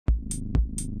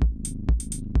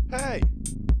Hey!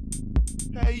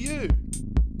 Hey you!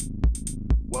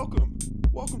 Welcome!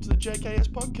 Welcome to the JKS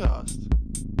podcast.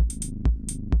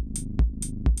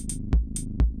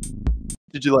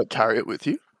 Did you carry it with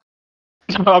you?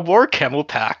 I wore a camel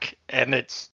pack, and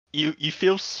you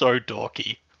feel so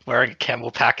dorky wearing a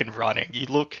camel pack and running. You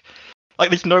look like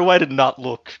there's no way to not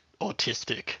look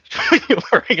autistic when you're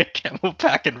wearing a camel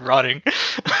pack and running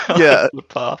Yeah. the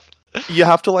path. You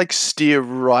have to steer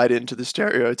right into the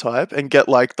stereotype and get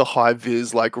the high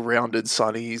vis rounded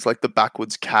sunnies, the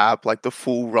backwards cap, the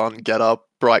full run get up,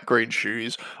 bright green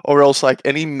shoes, or else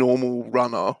any normal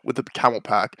runner with a camel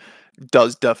pack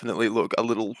does definitely look a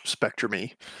little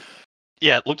spectrumy.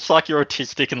 Yeah, it looks like you're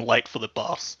autistic and late for the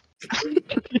bus.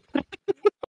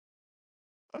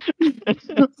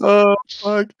 Oh,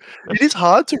 fuck. It is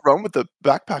hard to run with the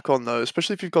backpack on though,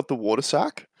 especially if you've got the water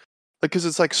sack. Because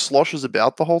it's sloshes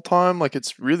about the whole time.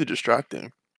 It's really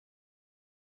distracting.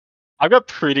 I've got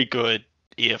pretty good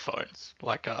earphones.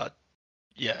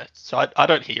 Yeah, so I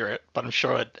don't hear it, but I'm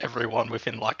sure everyone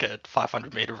within a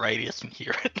 500-meter radius can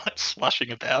hear it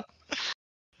splashing about.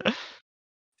 You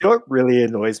know what really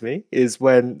annoys me is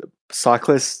when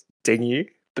cyclists ding you,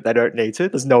 but they don't need to.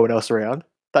 There's no one else around.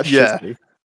 That's just me.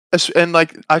 And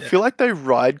I feel like they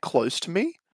ride close to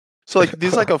me. So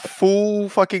there's a full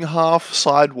fucking half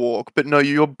sidewalk, but no,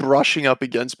 you're brushing up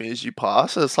against me as you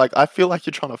pass. It's I feel like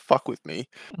you're trying to fuck with me.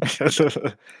 Maybe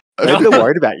they're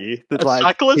worried about you.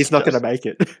 That he's not going to make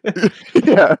it.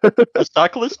 Yeah. A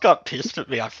cyclist got pissed at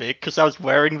me, I think, because I was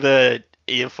wearing the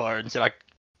earphones and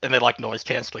they're noise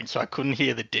cancelling, so I couldn't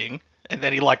hear the ding. And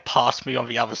then he passed me on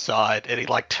the other side, and he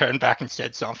turned back and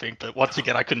said something, but once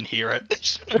again I couldn't hear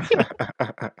it.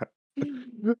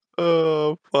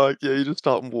 Oh fuck yeah! You're just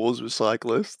starting wars with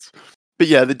cyclists. But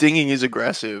yeah, the dinging is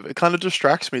aggressive. It kind of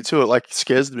distracts me too. It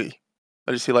scares me.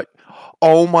 I just hear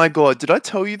oh my god! Did I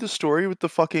tell you the story with the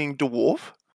fucking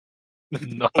dwarf?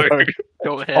 No,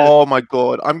 go ahead. Oh my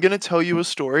god, I'm gonna tell you a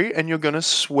story and you're gonna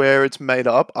swear it's made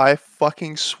up. I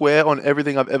fucking swear on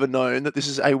everything I've ever known that this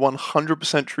is a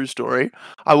 100% true story.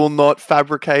 I will not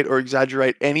fabricate or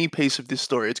exaggerate any piece of this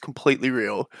story. It's completely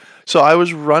real. So I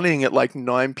was running at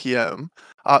 9 p.m.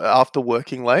 After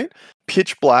working late,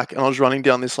 pitch black, and I was running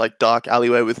down this dark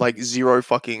alleyway with zero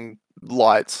fucking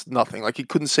lights, nothing. You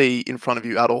couldn't see in front of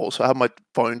you at all. So I had my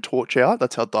phone torch out.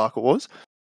 That's how dark it was.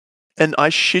 And I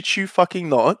shit you fucking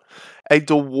not, a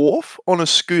dwarf on a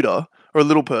scooter, or a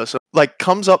little person,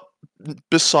 comes up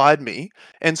beside me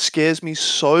and scares me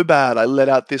so bad I let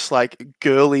out this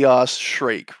girly ass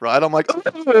shriek, right? I'm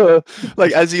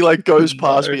as he goes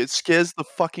past me, it scares the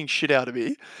fucking shit out of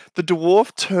me. The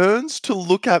dwarf turns to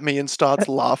look at me and starts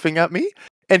laughing at me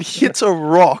and hits a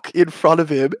rock in front of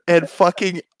him and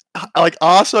fucking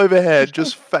ass over head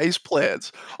just face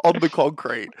plants on the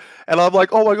concrete. And I'm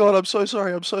oh my god, I'm so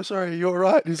sorry, you're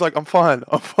alright? He's I'm fine,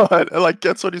 and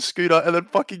gets on his scooter and then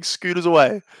fucking scooters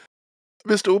away.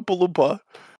 Mr. Oompa Loompa.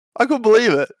 I couldn't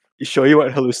believe it. You sure you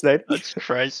won't hallucinate? That's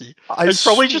crazy. It's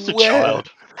probably just a child.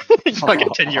 He's a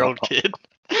 10-year-old kid.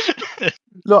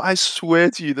 No, I swear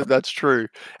to you that that's true.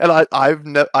 And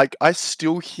I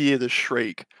still hear the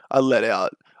shriek I let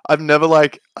out. I've never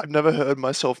heard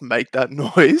myself make that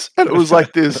noise, and it was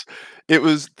this. It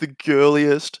was the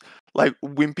girliest,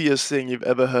 wimpiest thing you've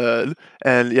ever heard,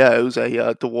 and yeah, it was a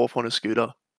dwarf on a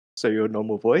scooter. So your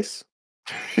normal voice?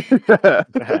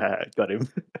 Got him.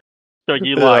 So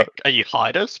you are you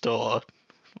hidest, or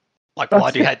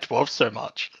why do you hate dwarves so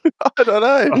much? I don't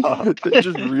know. They're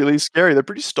just really scary. They're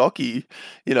pretty stocky.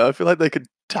 I feel like they could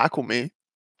tackle me.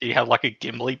 Do you have a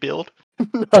Gimli build?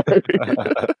 No.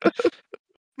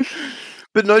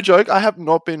 But no joke, I have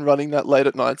not been running that late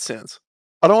at night since.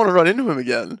 I don't want to run into him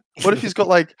again. What if he's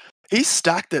got he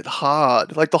stacked it hard,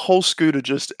 the whole scooter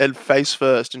just and face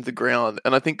first into the ground.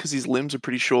 And I think because his limbs are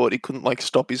pretty short, he couldn't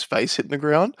stop his face hitting the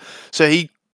ground. So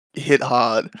he hit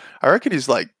hard. I reckon he's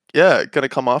gonna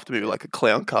come after me with a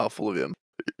clown car full of him.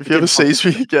 If he ever sees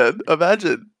me again,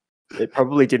 imagine. It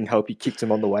probably didn't help you kicked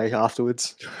him on the way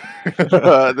afterwards.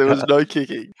 There was no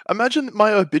kicking. Imagine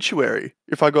my obituary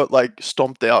if I got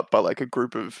stomped out by a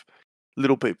group of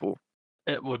little people.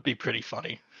 It would be pretty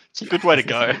funny. It's a good way to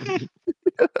go.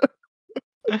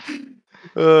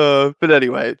 But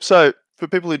anyway, so for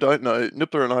people who don't know,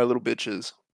 Nippler and I are little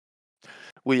bitches.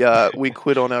 We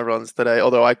quit on our runs today,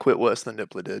 although I quit worse than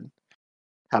Nippler did.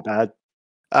 How bad?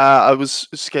 I was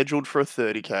scheduled for a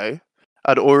 30k.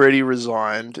 I'd already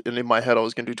resigned, and in my head I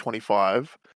was going to do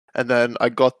 25. And then I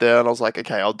got there and I was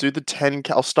okay, I'll do the 10k.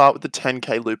 I'll start with the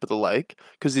 10k loop of the lake,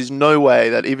 because there's no way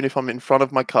that even if I'm in front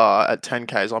of my car at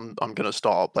 10k's, I'm going to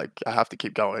stop. I have to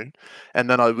keep going. And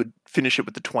then I would finish it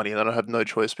with the 20, and then I have no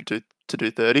choice but to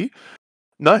do 30.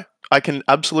 No, I can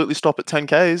absolutely stop at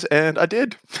 10Ks, and I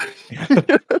did.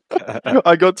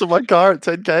 I got to my car at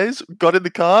 10Ks, got in the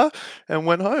car, and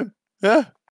went home. Yeah.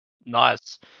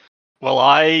 Nice. Well,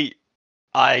 I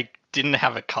didn't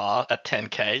have a car at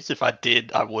 10Ks. If I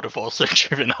did, I would have also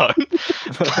driven home.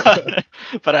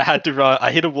 but I had to run.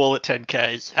 I hit a wall at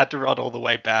 10Ks. Had to run all the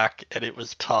way back, and it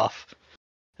was tough.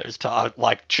 It was tough. I,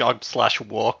 like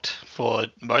jogged/walked for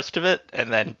most of it,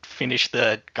 and then finished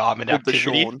the Garmin With the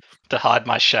activity Sean. to hide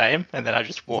my shame, and then I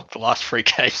just walked the last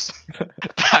 3Ks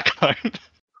back home.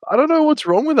 I don't know what's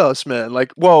wrong with us, man.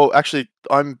 Like, well, actually,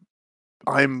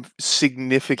 I'm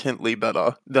significantly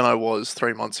better than I was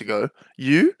 3 months ago.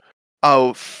 You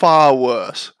are far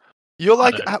worse. You're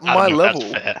like at I my don't know level.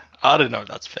 If that's fair. I don't know if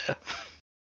that's fair.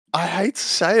 I hate to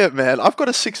say it, man. I've got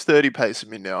a 6:30 pace in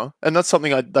me now, and that's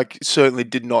something I like certainly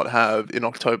did not have in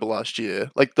October last year.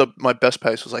 Like my best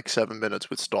pace was like 7 minutes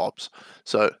with stops.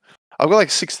 So I've got like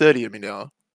 6:30 in me now.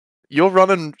 You're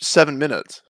running 7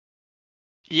 minutes.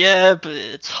 Yeah, but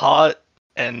it's hot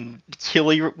and it's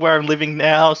hilly where I'm living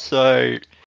now, so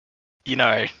you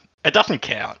know it doesn't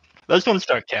count. Those ones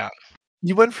don't count.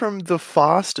 You went from the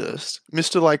fastest,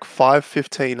 Mr. like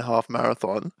 5:15 half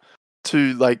marathon,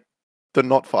 to like the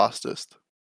not fastest.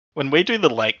 When we do the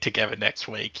lake together next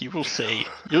week, you will see.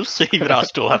 You'll see that I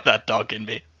still have that dog in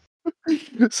me.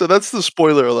 So that's the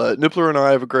spoiler alert. Nippler and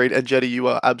I have agreed, and Jetty, you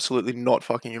are absolutely not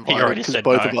fucking invited already because said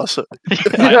both no. of us are.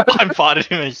 I invited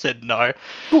him and he said no.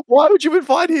 Why would you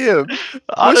invite him?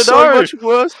 I We're don't so know. much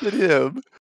worse than him.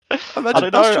 I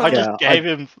don't know. I just gave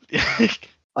him.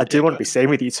 I do want to be seen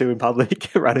with you two in public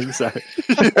running, so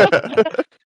Yeah.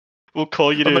 We'll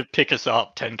call you to pick us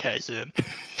up 10Ks in.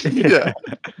 Yeah.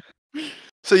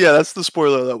 So yeah, that's the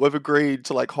spoiler alert. We've agreed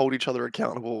to like hold each other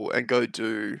accountable and go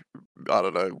do, I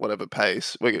don't know, whatever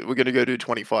pace. We're gonna go do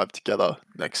 25 together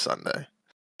next Sunday.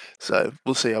 So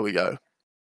we'll see how we go.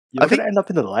 you're going to end up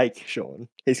in the lake, Sean.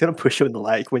 He's going to push you in the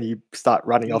lake when you start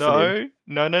running off of him.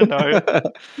 No.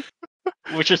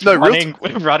 We're just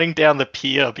running down the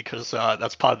pier because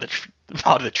that's part of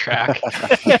the track.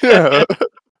 Yeah.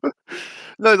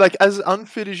 No, like as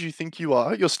unfit as you think you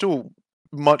are, you're still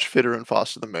much fitter and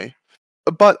faster than me.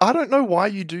 But I don't know why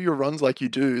you do your runs like you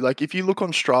do. Like if you look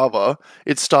on Strava,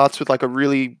 it starts with like a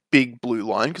really big blue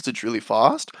line because it's really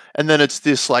fast, and then it's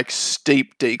this like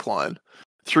steep decline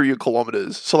through your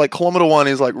kilometers. So like kilometer 1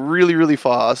 is like really, really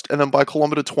fast, and then by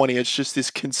kilometer 20, it's just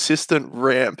this consistent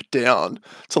ramp down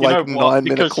to like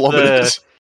 9-minute kilometers.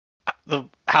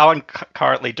 How I'm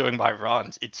currently doing my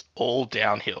runs, it's all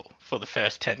downhill for the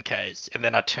first 10Ks, and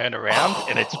then I turn around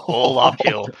and it's all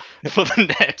uphill for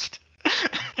the next.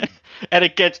 And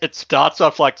it starts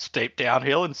off like steep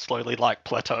downhill and slowly like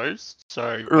plateaus.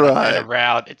 So when I turn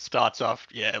around, it starts off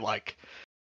like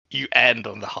you end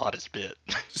on the hardest bit.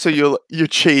 So you're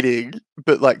cheating,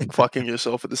 but like fucking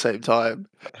yourself at the same time.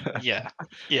 Yeah.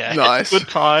 Nice. It's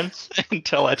good times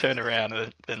until I turn around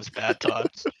and then it's bad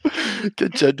times.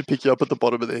 Get Jed to pick you up at the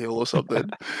bottom of the hill or something.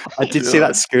 I did see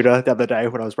that scooter the other day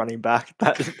when I was running back.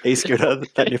 That e-scooter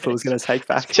that Niffle was going to take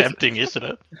back. It's tempting, isn't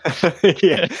it?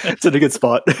 Yeah, it's in a good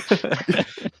spot.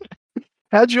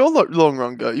 How'd your long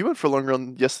run go? You went for a long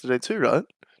run yesterday too, right,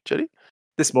 Jetty?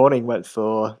 This morning went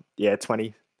for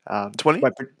 20. 20?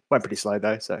 Went pretty slow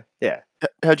though, so yeah.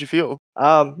 How'd you feel?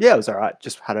 Yeah, it was all right.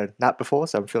 Just had a nap before,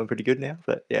 so I'm feeling pretty good now.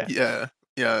 But yeah.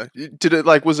 Yeah. Did it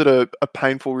was it a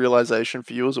painful realization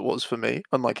for you as it was for me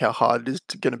on like how hard it is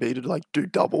going to be to like do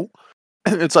double?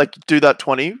 It's like do that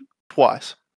 20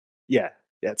 twice. Yeah,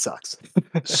 it sucks.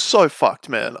 So fucked,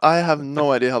 man. I have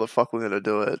no idea how the fuck we're gonna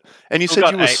do it. And you said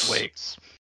you were 8 weeks.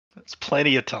 That's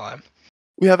plenty of time.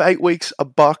 We have 8 weeks, a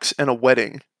bucks, and a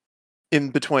wedding in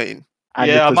between. And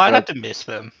yeah, I might have to miss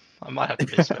them.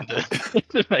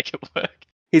 to make it work.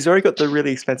 He's already got the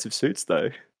really expensive suits though.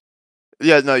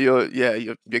 Yeah, no, you're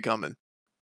coming.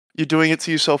 You're doing it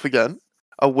to yourself again.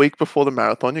 A week before the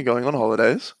marathon, you're going on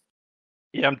holidays.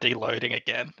 Yeah, I'm deloading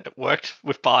again. It worked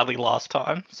with Barley last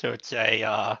time, so it's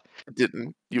a. It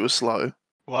didn't. You were slow.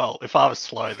 Well, if I was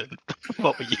slow, then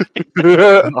what were you?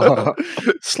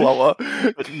 Slower.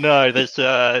 But no, there's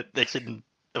a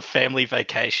family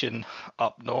vacation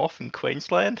up north in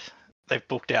Queensland. They've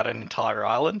booked out an entire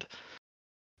island.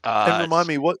 And remind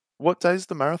me, what day is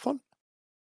the marathon?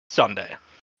 Sunday.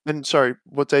 And sorry,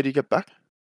 what day do you get back?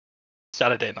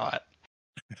 Saturday night.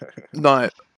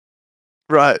 Night.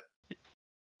 Right.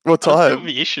 What time? That's what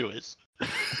the issue is.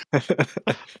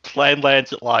 Plane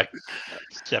lands at like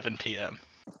 7 p.m.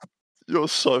 You're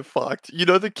so fucked. You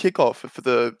know the kickoff for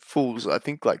the Fools, I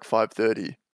think like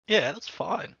 5:30. Yeah, that's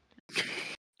fine.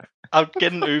 I'll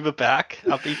get an Uber back.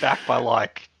 I'll be back by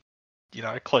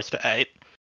close to 8.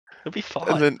 It'll be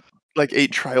fine. like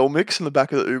eat trail mix in the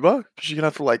back of the Uber? Because you're gonna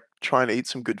have to like try and eat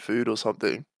some good food or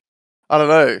something. I don't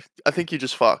know. I think you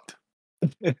just fucked.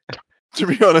 To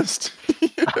be honest.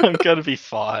 I'm gonna be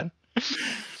fine.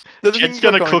 The Jed's thing's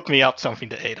gonna got cook me up something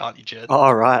to eat, aren't you, Jed?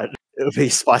 All right, it'll be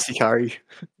spicy curry.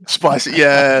 spicy.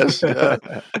 Yes. Yeah.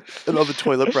 Another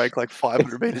toilet break like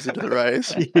 500 meters into the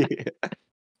race. Yeah.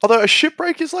 Although a shit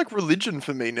break is like religion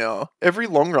for me now. Every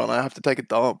long run, I have to take a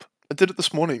dump. I did it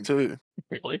this morning too.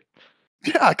 Really?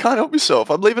 Yeah, I can't help myself.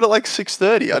 I'm leaving at like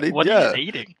 6:30. I need. What Yeah. are you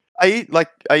eating? I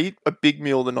eat a big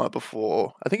meal the night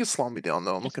before. I think it's slowing me down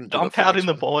though. I'm not gonna do that Dump for out next in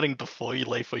the one. morning before you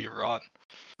leave for your run.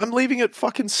 I'm leaving at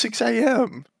fucking 6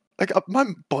 a.m. Like my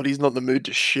body's not in the mood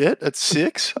to shit at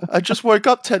 6. I just woke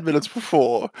up 10 minutes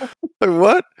before. Like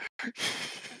what?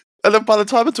 And then by the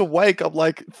time it's awake, I'm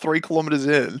like 3 kilometers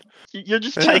in. You're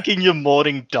just Yeah. taking your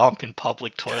morning dump in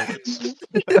public toilets.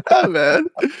 Yeah, man.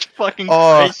 It's fucking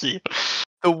Oh. crazy.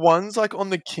 The ones like on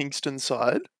the Kingston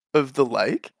side of the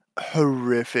lake,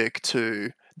 horrific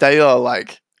too. They are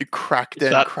like cracked Is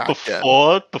in, that cracked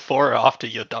in. before or after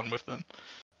you're done with them?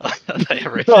 Are they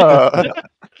horrific?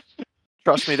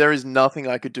 Trust me, there is nothing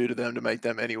I could do to them to make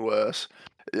them any worse.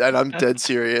 And I'm dead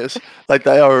serious. Like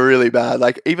they are really bad.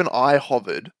 Like even I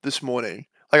hovered this morning.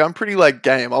 Like I'm pretty like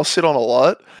game. I'll sit on a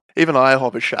lot. Even I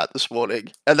hovered shat this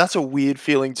morning. And that's a weird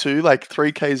feeling too. Like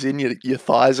 3Ks in, your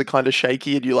thighs are kind of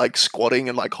shaky and you're like squatting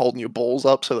and like holding your balls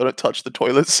up so they don't touch the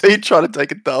toilet seat trying to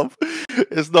take a dump.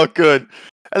 It's not good.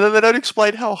 And then they don't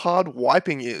explain how hard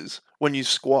wiping is when you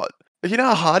squat. You know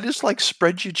how hard it is to like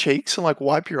spread your cheeks and like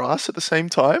wipe your ass at the same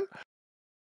time?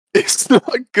 It's not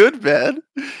good, man.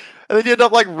 And then you end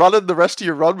up like running the rest of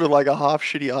your run with like a half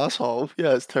shitty asshole.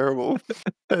 Yeah, it's terrible.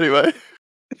 Anyway.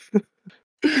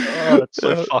 Oh, that's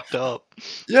so fucked up.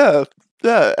 Yeah,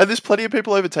 yeah. And there's plenty of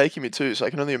people overtaking me too, so I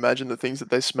can only imagine the things that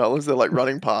they smell as they're like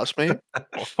running past me.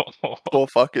 Poor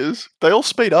fuckers. They all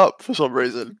speed up for some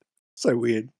reason. So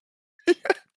weird.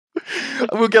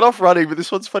 We'll get off running, but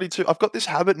this one's funny too. I've got this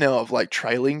habit now of like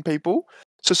trailing people.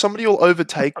 So somebody will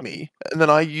overtake me, and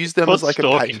then I use them as like a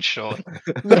stalking, pace. Sean.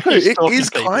 No, You're it stalking is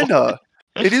people. kinda.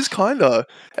 It is kinda.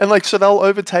 And like, so they'll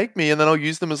overtake me, and then I'll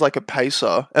use them as like a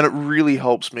pacer, and it really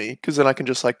helps me because then I can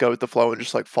just like go with the flow and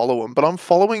just like follow them. But I'm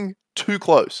following too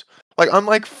close. Like I'm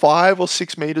like 5 or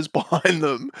 6 meters behind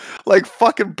them, like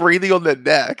fucking breathing on their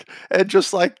neck, and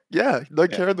just like no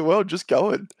care in the world, just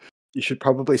going. You should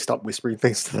probably stop whispering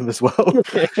things to them as well.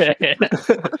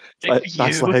 Like,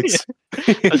 nice legs.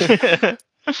 The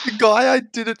guy I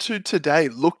did it to today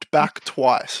looked back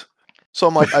twice. So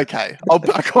I'm like, okay, I'll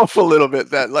back off a little bit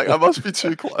then. Like I must be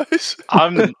too close.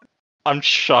 I'm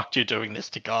shocked you're doing this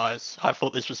to guys. I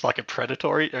thought this was like a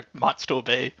predatory. It might still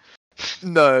be.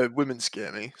 No, women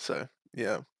scare me, so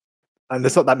yeah. And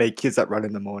there's not that many kids that run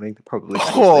in the morning. They're probably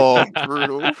Oh,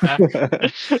 brutal.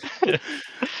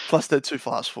 Plus, they're too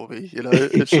fast for me. You know,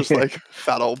 it's just like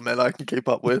fat old men I can keep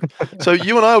up with. So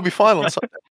you and I will be fine on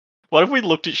Sunday. What if we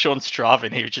looked at Sean's Strava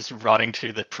and he was just running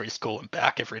to the preschool and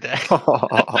back every day?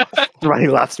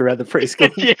 Running laps around the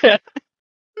preschool. Yeah.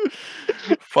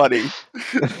 Funny.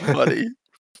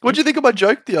 What do you think of my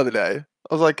joke the other day?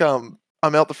 I was like, I'm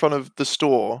out the front of the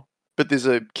store, but there's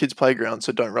a kids' playground,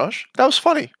 so don't rush. That was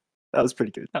funny. That was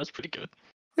pretty good. That was pretty good.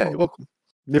 Yeah, you're welcome.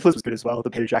 Nifflers was good as well. The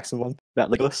Peter Jackson one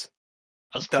about Legolas.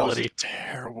 That was That was quality. a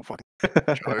terrible fucking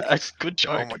joke. That's a good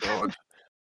joke. Oh my god.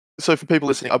 So for people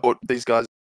listening, I bought these guys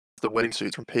the wedding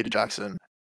suits from Peter Jackson.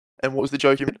 And what was the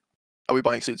joke you made? Are we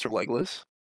buying suits from Legolas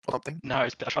or something? No,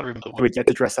 it's, I try to remember the We word. get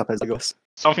to dress up as Legolas.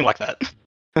 Something like that.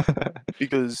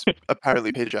 Because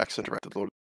apparently Peter Jackson directed Lord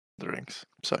of the Rings.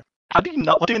 So How do you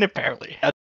not? What do you mean apparently?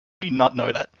 How do you not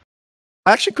know that?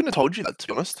 I actually couldn't have told you that, to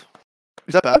be honest.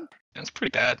 Is that bad? That's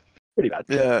pretty bad. Pretty bad.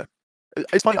 Yeah.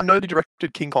 It's funny, I know they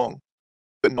directed King Kong,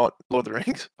 but not Lord of the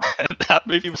Rings. That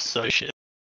movie was so shit.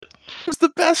 It was the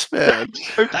best, man.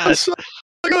 So It bad. was so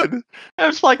good. It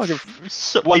was like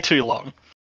Fucking- way too long.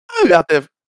 Out there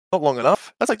not long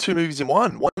enough. That's like 2 movies in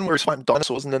one. One where he's fighting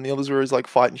dinosaurs, and then the others where he's like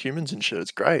fighting humans and shit.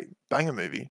 It's great. Banger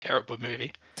movie. Terrible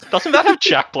movie. Doesn't that have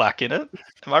Jack Black in it?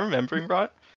 Am I remembering right?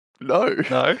 No.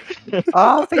 No.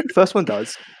 I think the first one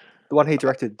does. The one he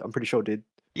directed, I'm pretty sure did.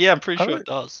 Yeah, I'm pretty I sure don't- it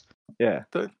does. Yeah.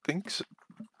 Don't think so.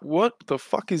 What the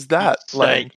fuck is that? Say.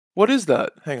 Lane? What is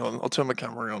that? Hang on, I'll turn my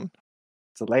camera on.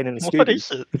 It's a Lane and a What Scooby.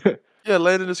 is it? Yeah,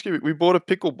 Landon and Scooby. We bought a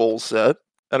pickleball set,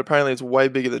 and apparently it's way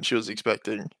bigger than she was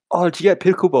expecting. Oh, did you get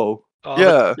pickleball? Oh,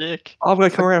 Yeah. that's sick. I'm gonna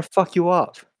come around and fuck you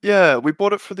up. Yeah, we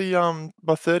bought it for the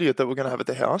my 30th that we're gonna have at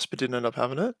the house, but didn't end up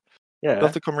having it. We'll Yeah.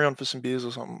 have to come around for some beers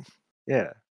or something.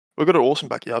 Yeah. We've got an awesome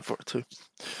backyard for it too.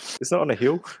 It's not on a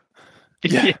hill.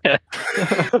 Yeah. Yeah.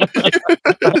 It's a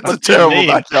What do you terrible mean?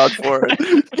 backyard for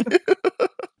it.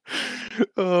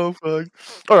 Oh fuck!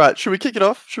 All right, should we kick it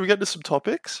off? Should we get to some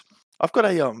topics? I've got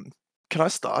a Can I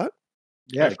start?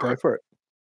 Yeah, for go it. for it.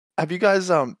 Have you guys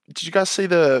Did you guys see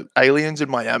the aliens in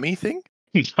Miami thing?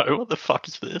 No, what the fuck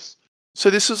is this? So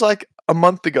this was like a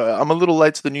month ago. I'm a little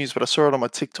late to the news, but I saw it on my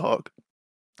TikTok.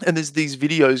 And there's these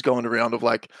videos going around of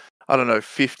like, I don't know,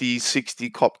 50, 60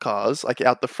 cop cars like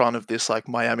out the front of this like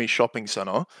Miami shopping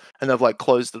center, and they've like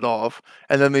closed it off.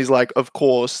 And then these like, of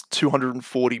course,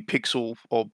 240 pixel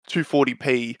or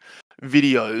 240p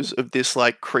videos of this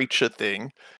like creature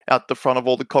thing out the front of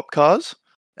all the cop cars.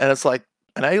 And it's like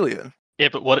an alien. Yeah,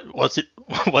 but what was it?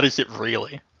 What is it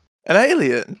really? An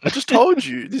alien. I just told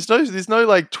you. There's no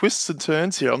like twists and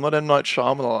turns here. I'm not M. Night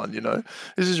Shyamalan, you know.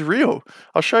 This is real.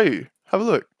 I'll show you. Have a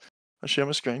look. I'll share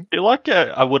my screen. I feel like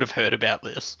I would have heard about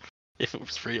this if it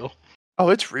was real. Oh,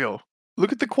 it's real.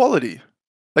 Look at the quality.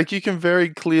 Like you can very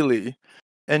clearly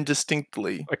and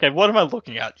distinctly. Okay, what am I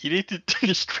looking at? You need to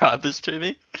describe this to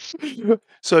me.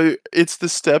 So it's the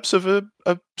steps of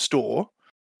a store,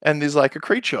 and there's like a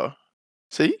creature.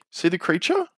 See the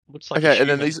creature? Looks like Okay, a and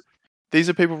then human. these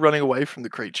are people running away from the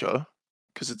creature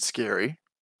because it's scary.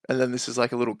 And then this is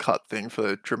like a little cut thing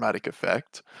for dramatic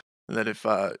effect. And then if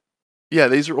yeah,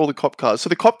 these are all the cop cars. So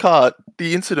the cop car,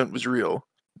 the incident was real.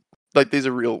 Like these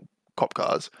are real cop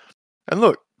cars. And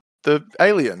look, the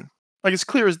alien, like it's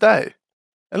clear as day.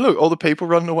 And look, all the people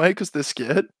running away because they're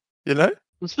scared. You know?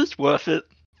 Was this worth it?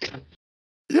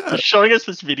 Yeah, Was showing us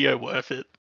this video worth it?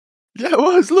 yeah, it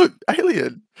was. Look,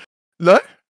 alien. No,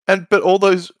 but all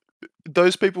those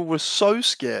people were so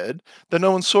scared that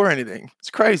no one saw anything. It's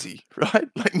crazy, right?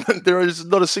 Like there is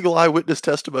not a single eyewitness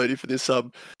testimony for this.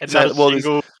 And So- well,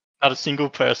 there's- not a single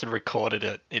person recorded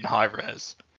it in high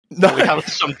res. No, We have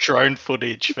some drone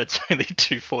footage that's only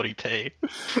 240p.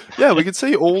 yeah, we can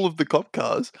see all of the cop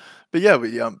cars. But yeah,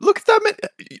 we look at that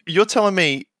many. You're telling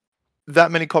me that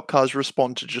many cop cars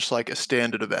respond to just like a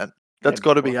standard event? That's Yeah,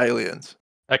 got to be well- aliens.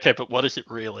 Okay, but what is it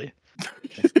really?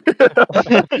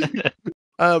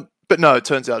 But no, it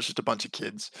turns out it's just a bunch of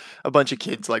kids. A bunch of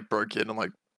kids like broke in and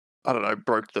like I don't know,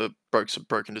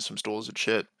 broke into some stores and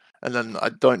shit. And then I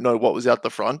don't know what was out the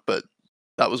front, but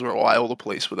that was why all the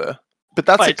police were there. But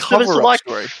that's a Wait, so there's cover-up like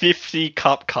story. 50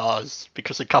 cop cars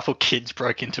because a couple kids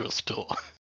broke into a store.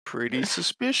 Pretty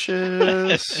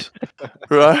suspicious,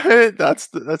 right?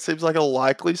 That seems like a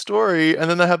likely story. And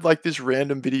then they have like this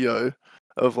random video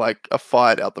of like a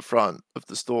fight out the front of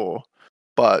the store,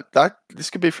 but this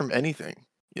could be from anything.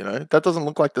 You know, that doesn't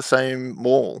look like the same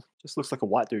mall. Just looks like a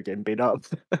white dude getting beat up.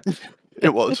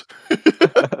 It was.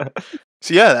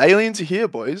 So yeah, the aliens are here,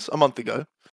 boys. A month ago,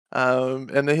 and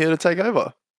they're here to take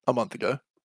over. A month ago,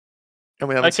 and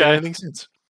we haven't seen Okay. anything since.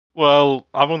 Well,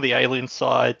 I'm on the alien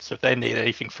side, so if they need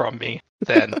anything from me,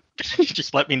 then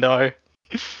just let me know.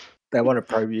 They want to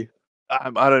probe you.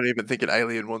 I don't even think an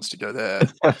alien wants to go there.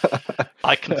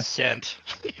 I consent.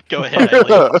 Go ahead,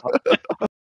 alien.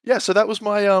 Yeah, so that was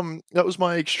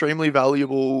my extremely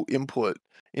valuable input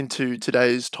into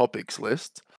today's topics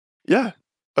list. Yeah,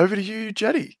 over to you,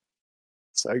 Jetty.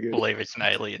 So good. believe it's an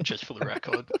alien, just for the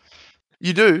record.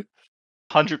 You do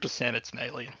 100% it's an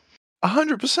alien.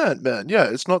 100%, man. Yeah,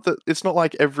 it's not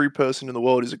like every person in the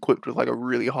world is equipped with like a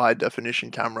really high definition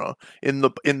camera in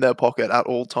their pocket at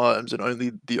all times, and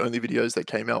the only videos that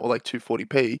came out were like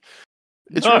 240p.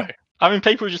 It's No, real. I mean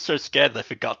people were just so scared they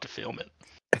forgot to film it.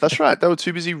 That's right. They were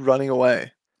too busy running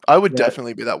away. I would Yeah.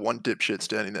 definitely be that one dipshit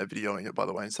standing there videoing it, by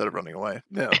the way, instead of running away.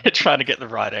 Yeah. Trying to get the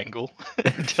right angle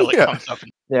until it Yeah. comes up.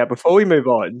 Now, before we move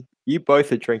on, you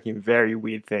both are drinking very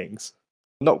weird things.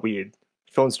 Not weird.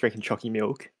 Sean's drinking chalky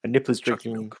milk, and Nippler's Chalky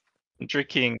drinking. I'm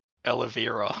drinking aloe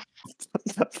vera.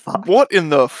 What the fuck? What in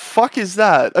the fuck is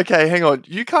that? Okay, hang on.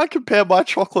 You can't compare my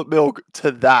chocolate milk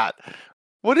to that.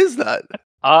 What is that?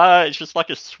 It's just like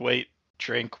a sweet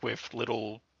drink with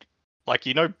little, like,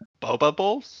 you know, boba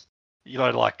balls? You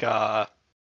know, like,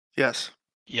 Yes.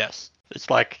 yes. It's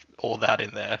like all that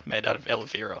in there, made out of aloe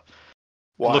vera.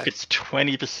 Why? Look, it's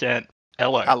 20%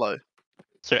 aloe, Aloe.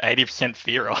 so 80%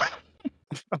 vera.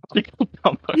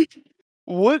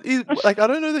 What is like? I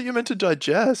don't know that you're meant to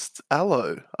digest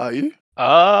aloe. Are you?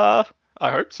 I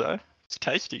hope so. It's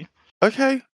tasty.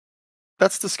 Okay,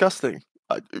 that's disgusting.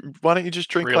 Why don't you just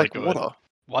drink Really like good. water?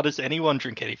 Why does anyone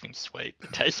drink anything sweet?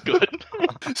 It tastes good.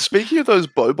 Speaking of those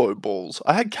bobo balls,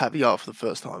 I had caviar for the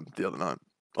first time the other night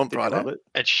on Did you love Friday. it?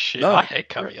 It's shit. No. I hate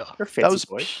caviar. You're a fancy That was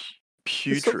boy.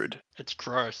 putrid. It's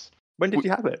gross. When did you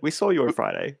have it? We saw you on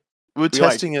Friday. We were We,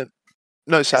 like, testing it.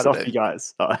 No, It's off you Saturday.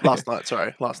 guys. Oh, Last night.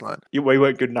 Sorry, last night. we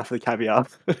weren't good enough for the caviar.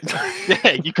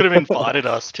 Yeah, you could have invited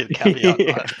us to the caviar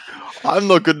night. I'm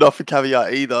not good enough for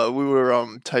caviar either. We were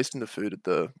tasting the food at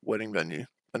the wedding venue.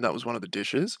 and that was one of the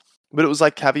dishes. But it was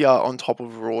like caviar on top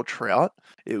of raw trout.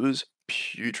 It was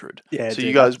putrid. Yeah, So dude,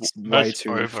 you guys, that's way Most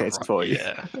too fancy for you.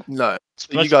 Yeah, no, it's so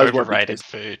you most guys won't be overrated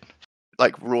tasting food.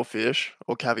 like raw fish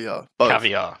or caviar. Both.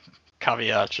 Caviar,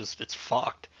 it's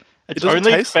fucked. It's doesn't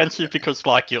only taste like expensive because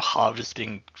like you're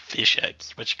harvesting fish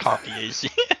eggs, which can't be easy.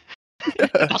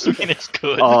 Yeah. Doesn't mean it's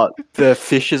good. The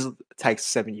fishes takes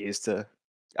 7 years to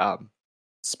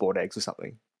spawn eggs or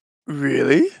something.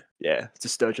 Really? Yeah, it's a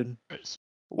sturgeon.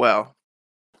 Wow.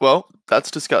 Well,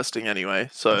 that's disgusting anyway.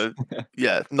 So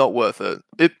yeah, not worth it.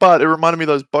 But it reminded me of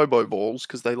those bobo balls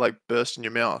because they like burst in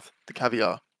your mouth. The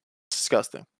caviar. It's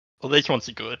disgusting. Well, these ones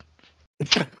are good.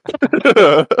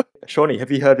 Shawnee,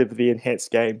 have you heard of the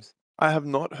enhanced games? I have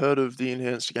not heard of the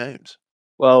enhanced games.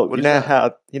 Well, What you is know that?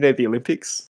 how the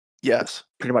Olympics? Yes.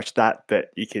 Pretty much that,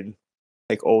 but you can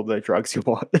take all the drugs you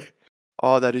want.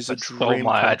 Oh, that is a That's still dream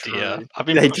my come idea. true. I've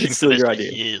been Yeah, pushing it's for still this your for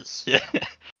idea. years. Yeah.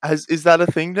 Is that a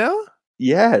thing now?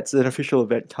 Yeah, it's an official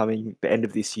event coming the end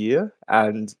of this year,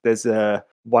 and there's a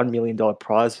 $1 million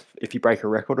prize if you break a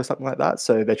record or something like that.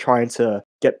 So they're trying to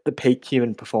get the peak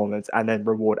human performance and then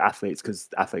reward athletes because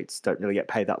athletes don't really get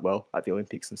paid that well at the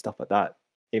Olympics and stuff like that,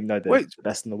 even though they're Wait. the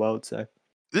best in the world. So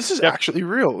This is Yep. actually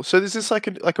real. So is this like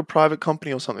a private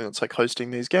company or something that's like hosting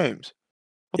these games?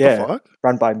 What yeah, the fuck?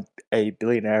 run by a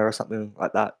billionaire or something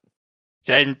like that.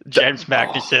 James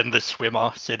Magnuson, the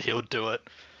swimmer, said he'll do it.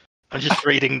 I'm just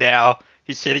reading now.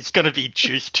 He said it's going to be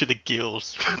juiced to the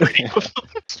gills.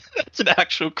 That's an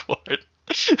actual quote.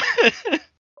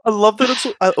 I love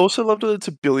that I also love that it's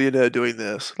a billionaire doing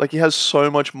this. Like he has so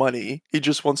much money, he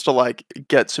just wants to like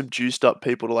get some juiced up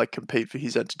people to like compete for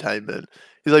his entertainment.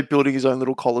 He's like building his own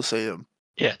little coliseum.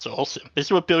 Yeah, it's awesome. This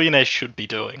is what billionaires should be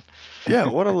doing. Yeah,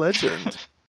 what a legend.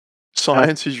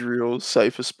 Science is real,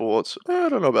 safe for sports. I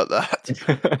don't know about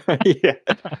that. Yeah.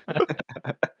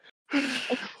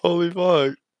 Holy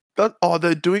fuck.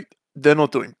 They're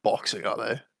not doing boxing, are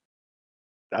they?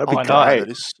 That'd Oh, be I know. God, great. that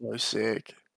is so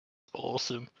sick.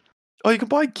 Awesome. Oh, you can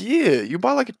buy gear. You can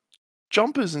buy like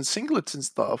jumpers and singlets and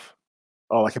stuff.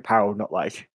 Oh, like apparel, not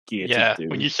like gear Yeah, to do.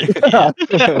 when you say gear.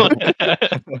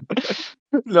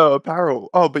 No, apparel.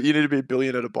 Oh, but you need to be a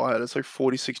billionaire to buy it. It's like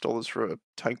 $46 for a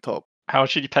tank top. How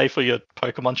much did you pay for your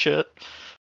Pokemon shirt?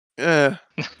 Yeah,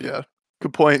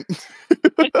 good point.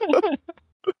 I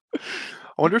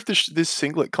wonder if this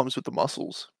singlet comes with the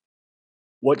muscles.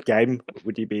 What game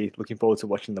would you be looking forward to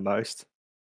watching the most?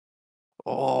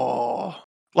 Oh,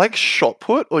 like shot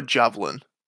put or javelin?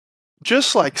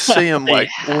 Just like see them like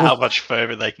how much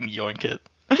further they can yoink it.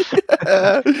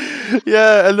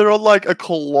 yeah, and they're on like a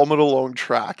kilometer long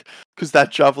track because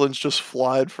that javelin's just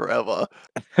flying forever.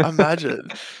 Imagine.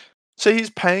 So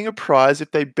he's paying a prize if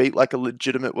they beat like a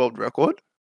legitimate world record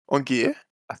on gear.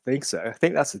 I think so. I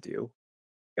think that's the deal.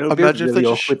 It'll Imagine be if they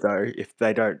really just awkward though if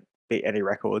they don't beat any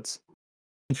records.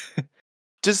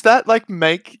 Does that like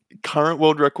make current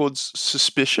world records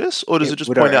suspicious, or does It it just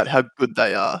would, point I out how good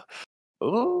they are?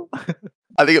 Oh,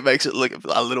 I think it makes it look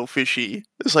a little fishy.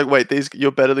 It's like, wait,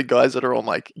 you're better than guys that are on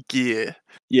like gear.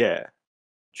 yeah,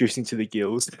 juicing to the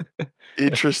gills.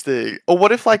 Interesting. Or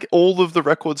what if like all of the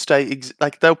records stay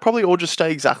like they'll probably all just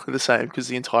stay exactly the same because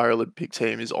the entire Olympic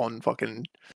team is on fucking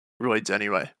roids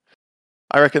anyway.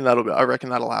 I reckon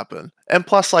that'll happen. And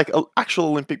plus, like actual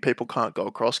Olympic people can't go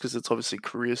across because it's obviously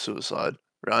career suicide,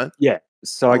 right? Yeah,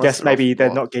 so I Unless guess they're off maybe the they're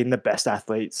block. not getting the best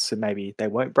athletes, so maybe they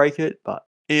won't break it. But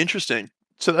Interesting.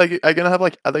 So are they gonna have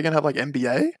like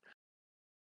NBA?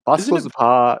 basketball's a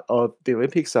part of the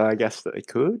Olympics, so I guess that they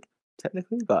could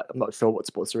technically, but I'm not sure what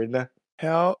sports are in there.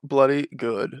 How bloody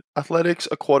good. Athletics,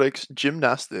 aquatics,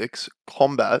 gymnastics,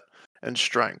 combat, and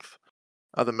strength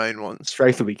are the main ones.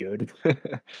 Strength will be good.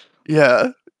 Yeah.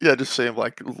 Yeah, just see him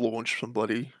like launch some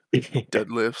bloody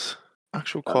deadlifts.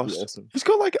 Actual That'd be cost. awesome. He's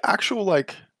got like actual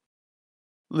like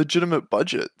legitimate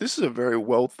budget. This is a very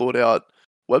well thought out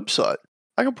website.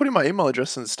 I can put in my email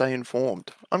address and stay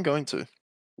informed. I'm going to.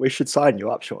 We should sign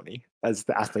you up, Shawnee, as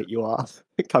the athlete you are,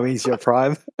 coming into your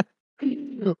prime.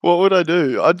 What would I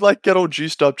do? I'd like get all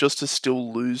juiced up just to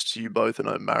still lose to you both in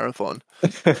a marathon.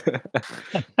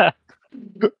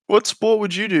 What sport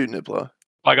would you do, Nibbler?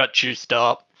 I got juiced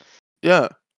up. Yeah.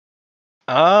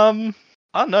 I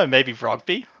don't know, maybe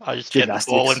rugby. I just get the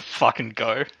ball Gymnastics. and fucking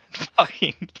go.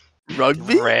 Fucking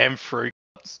Rugby? ram through.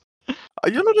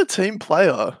 You're not a team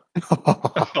player.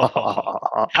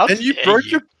 How And you dare broke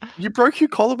you? your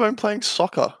collarbone playing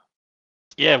soccer.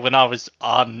 Yeah, when I was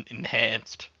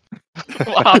unenhanced.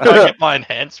 After I get my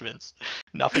enhancements,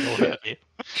 nothing will hurt me.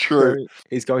 True. So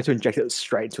he's going to inject it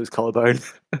straight into his collarbone.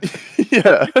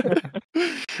 Yeah.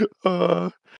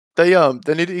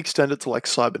 They need to extend it to like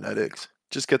cybernetics.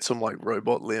 Just get some like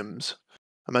robot limbs.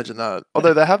 Imagine that.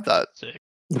 Although they have that. Sick.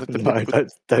 Like the No, people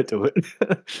with- don't do it.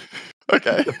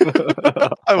 Okay.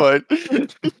 I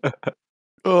won't.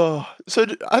 Oh, so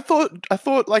I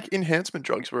thought like enhancement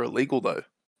drugs were illegal though.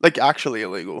 Like actually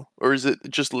illegal, or is it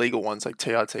just legal ones like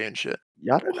TRT and shit?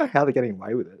 Yeah, I don't know how they're getting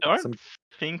away with it. I don't Some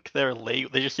think they're illegal.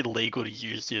 They're just illegal to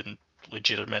use in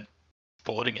legitimate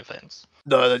sporting events.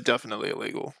 No, they're definitely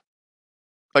illegal.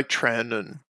 Like tren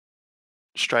and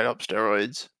straight up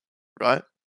steroids, right?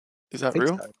 Is that think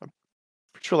real? so. I'm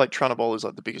pretty sure like Tranabol is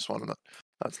like the biggest one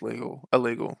that's illegal.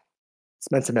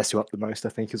 It's meant to mess you up the most, I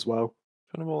think, as well.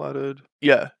 Tranabol added.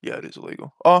 Yeah, it is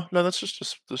illegal. Oh no, that's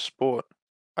just the sport.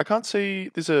 I can't see.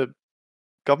 There's a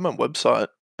government website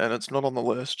and it's not on the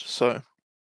list. So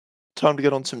time to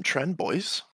get on some trend,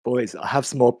 boys. Boys, I have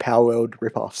some more Palworld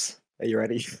rip-offs. Are you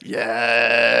ready?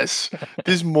 Yes.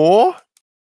 There's more.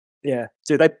 Yeah.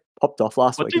 Dude, they popped off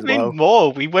last What week do you as mean well.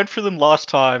 more? We went through them last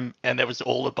time, and it was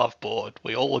all above board.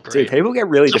 We all agreed. Dude, people get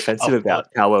really Just defensive above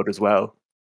about Palworld as well.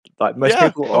 Like, most Yeah,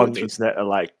 people I on went the through- internet are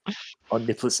like, on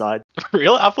Niffler's side.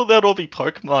 Real? I thought they'd all be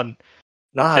Pokemon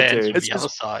Nah, fans dude. from the other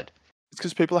side. It's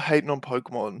because people are hating on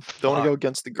Pokemon. They want to Fuck. go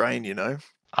against the grain, you know.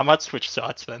 I might switch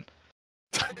sides then.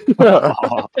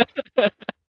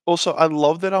 Also, I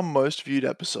love that our most viewed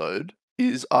episode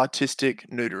is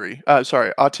artistic nudity.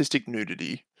 Artistic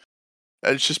nudity.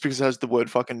 And it's just because it has the word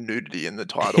fucking nudity in the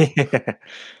title.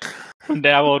 From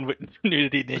now on,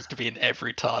 nudity needs to be in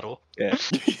every title. Yeah.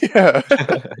 Yeah.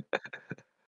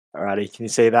 Alrighty, can you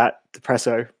see that?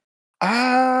 Depresso.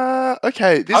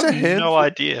 Okay. There's I a have handful. no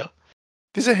idea.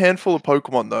 There's a handful of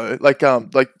Pokemon though, like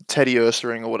Teddy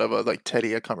Ursaring or whatever. Like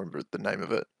Teddy, I can't remember the name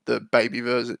of it. The baby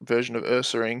version of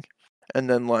Ursaring, and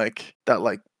then like that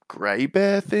like grey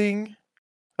bear thing.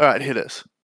 All right, hit us.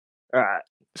 Alright,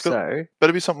 It's got- so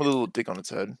Better be something with a little dick on its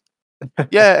head.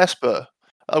 Yeah, Esper.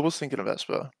 I was thinking of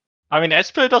Esper. I mean,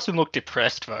 Esper doesn't look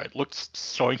depressed though. It looks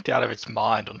soinked out of its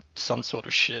mind on some sort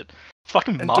of shit.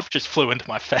 Fucking And muff just flew into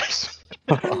my face.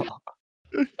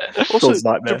 Also, Sean's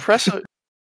nightmare. Depresso.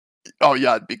 Oh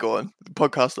yeah, I'd be gone.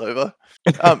 Podcast over.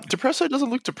 Depresso doesn't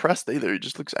look depressed either. He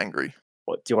just looks angry.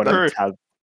 What do you want True. to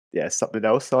have something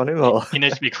else on him or He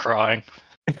needs to be crying.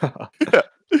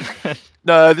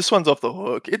 No, this one's off the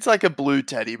hook. It's like a blue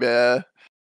teddy bear.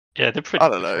 Yeah, they're pretty. I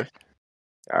don't know.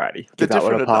 Alrighty, They're give that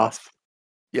one different a pass. enough.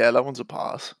 Yeah, that one's a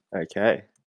pass. Okay.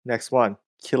 Next one.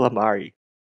 Killer Murray.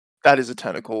 That is a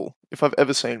tentacle. If I've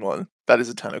ever seen one, that is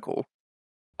a tentacle.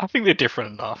 I think they're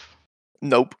different enough.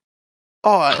 Nope.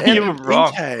 Oh, and You were wrong.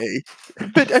 okay.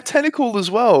 But a tentacle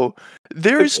as well.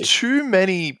 There Could is be. too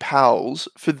many pals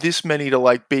for this many to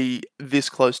like be this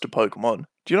close to Pokemon.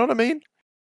 Do you know what I mean?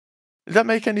 Does that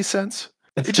make any sense?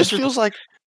 It just feels like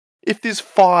if there's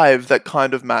 5 that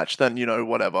kind of match, then you know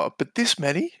whatever. But this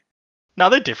many? No,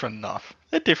 they're different enough.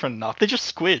 They're different enough. They're just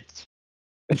squids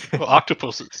or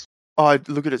octopuses. Oh,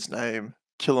 look at its name,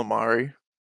 Killamari.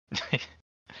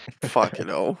 Fucking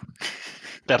hell.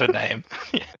 Better name.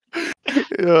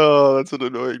 Oh, that's an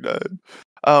annoying name.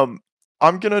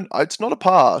 I'm gonna. It's not a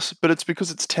pass, but it's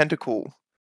because it's tentacle,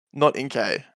 not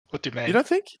Inkay. What do you mean? You don't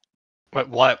think? Wait,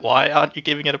 why aren't you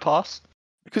giving it a pass?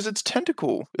 Because it's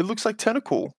tentacle. It looks like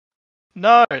tentacle.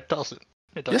 No, it doesn't.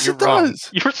 It doesn't. Yes, You're it wrong. does.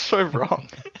 You're so wrong.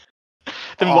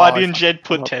 Then Oh, why I didn't Jed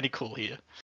put up. tentacle here?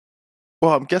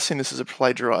 Well, I'm guessing this is a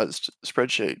plagiarized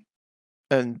spreadsheet,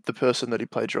 and the person that he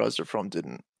plagiarized it from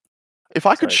didn't. If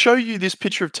I could show you this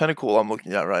picture of tentacle I'm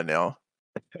looking at right now.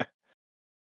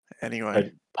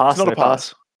 Anyway, Pass, it's not no a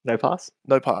pass. No pass?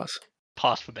 No pass.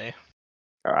 Pass for me.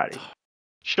 Alrighty.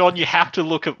 Sean, you have to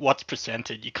look at what's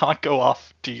presented. You can't go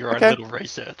off, do your Okay. own little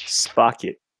research. Spark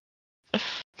it.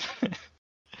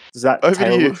 Does that Over to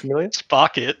tail you. look familiar?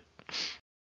 Spark it.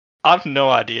 I've no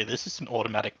idea. This is an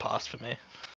automatic pass for me.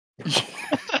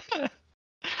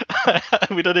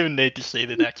 We don't even need to see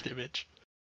the next image.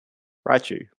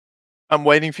 Raichu. I'm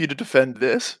waiting for you to defend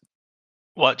this.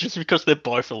 What? Just because they're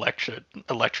both electric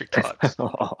types?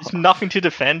 There's nothing to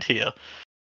defend here.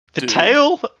 The Dude.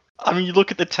 tail. I mean, you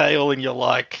look at the tail and you're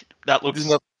like, that looks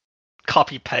There's not-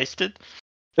 copy pasted.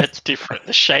 It's different.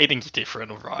 The shading's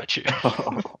different of Raichu.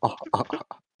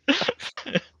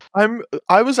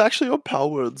 I was actually on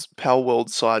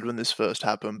Palworld's side when this first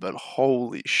happened, but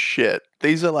holy shit,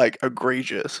 these are like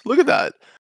egregious. Look at that.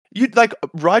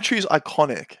 Raichu's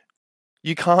iconic.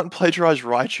 You can't plagiarize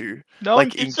Raichu. No Like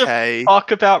one gives a Inkay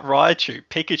fuck about Raichu.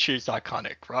 Pikachu's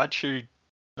iconic. Raichu,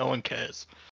 no one cares.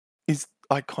 is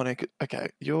iconic. Okay,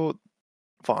 you're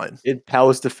fine. In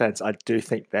Power's defense, I do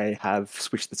think they have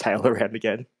switched the tail around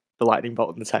again. the lightning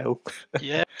bolt in the tail.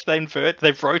 Yeah,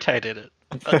 they've rotated it.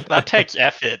 That takes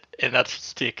effort in that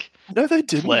stick. No, they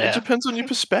didn't. Flare. It depends on your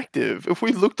perspective. If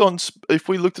we looked at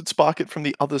Sparket from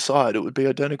the other side, it would be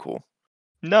identical.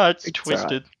 No, it's It's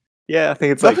twisted. Yeah, I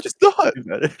think it's No, like it's not.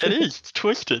 It is. It's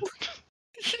twisted.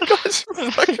 You guys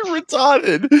are fucking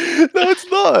retarded. No, it's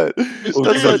not. We'll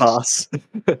That's give it a like- pass.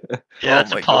 Yeah, Oh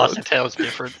it's a my pass. God. The tail's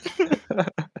different.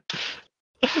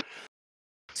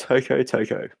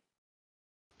 Toko.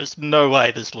 There's no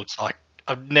way this looks like.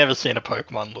 I've never seen a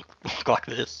Pokemon look like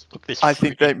this. Look this. I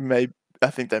think they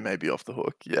freaking- may be off the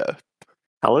hook. Yeah.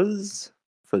 Colors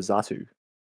for Zatu.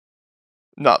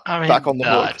 No, I mean, back on the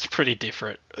nah, hook. it's pretty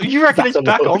different. You reckon it's Back on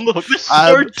the back hook. on the hook? This is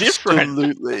so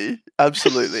different.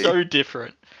 Absolutely. So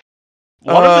different.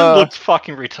 One of them looks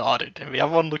fucking retarded, and the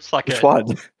other one looks like Which one?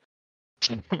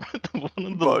 the one on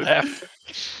the Both. left.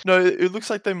 No, it looks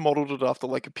like they modeled it after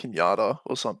like a pinata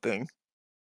or something.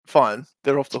 Fine,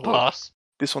 they're off the hook. Pass.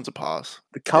 This one's a pass.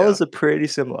 The colors are pretty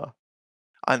similar.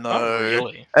 I know. Not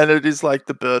really. And it is like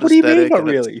the bird What do you aesthetic. mean, not and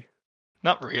it's- really?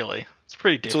 Not really. It's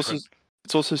pretty It's different.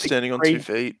 also standing on green- 2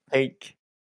 feet. Pink,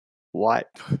 white,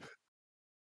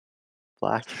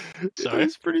 black. Sorry?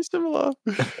 It's pretty similar.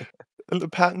 And the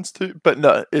patterns too. But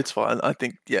no, it's fine. I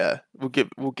think we'll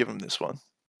give them this one.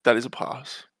 That is a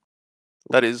pass.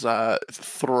 That is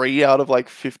 3 out of like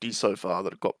 50 so far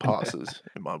that have got passes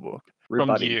in my book. From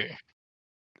Rebuddy. you.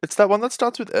 It's that one that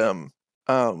starts with M.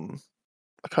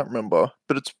 I can't remember,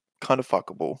 but it's kind of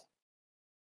fuckable.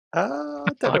 I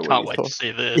don't know I what can't you wait thought. to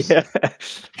see this.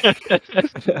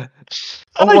 Yeah.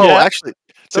 Oh, yeah. actually,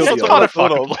 That's that's Sylvia. what I kind of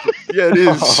thought of. fuckable. Yeah, it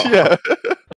is. Yeah.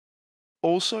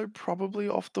 Also, probably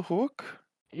off the hook.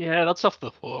 Yeah, that's off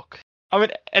the hook. I mean,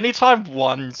 anytime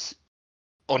one's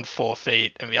on 4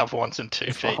 feet and the other one's on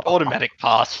 2 feet, automatic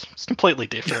pass. It's completely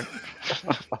different.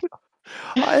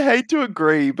 I hate to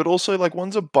agree, but also like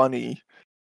one's a bunny,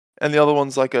 and the other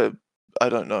one's like I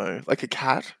don't know, like a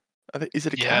cat. Is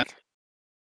it a Yeah. cat?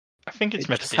 I think it's It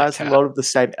meant just to be has a a cat. lot of the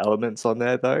same elements on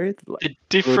there, though. Like They're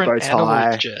different bow tie.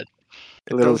 animals, Jed.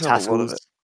 It little does have a lot of tassels. it.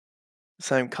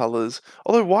 Same colors.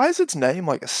 Although, why is its name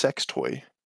like a sex toy?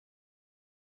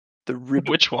 The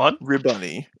Which one?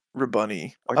 Ribbunny.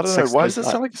 Like I don't know. sex Why toy does that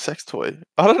type. sound like a sex toy?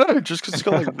 I don't know. Just because it's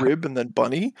got like rib and then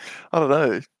bunny. I don't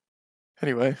know.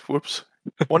 Anyway, whoops.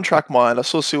 One track mind. I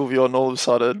saw Sylvia and all of a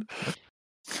sudden.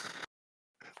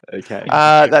 Okay.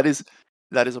 That is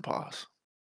a pass.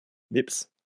 Nips.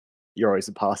 You're always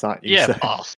a pass, aren't you? Yeah, So-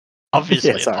 pass. Obviously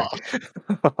Yeah, a sorry.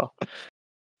 pass.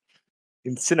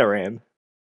 Incineram.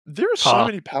 There are so Pass.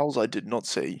 many pals I did not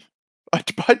see.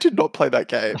 I did not play that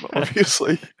game,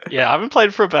 obviously. Yeah, I haven't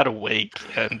played for about a week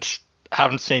and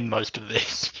haven't seen most of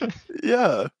this.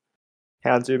 Yeah.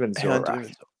 Houndoom and Houndoom Zorak.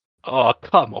 is- Oh,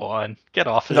 come on. Get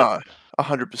off it. No,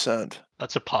 100%.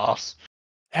 That's a pass.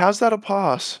 How's that a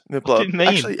pass, What Nibbler? do you mean?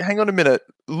 Actually, hang on a minute.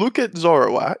 Look at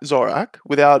Zorak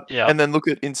without, Yeah. and then look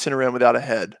at Incineram without a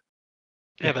head.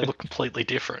 Yeah, they look completely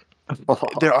different.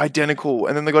 They're identical,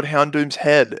 and then they got Houndoom's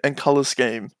head and color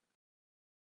scheme.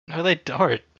 No, they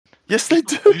don't. Yes, they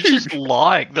do. You're just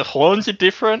lying. The horns are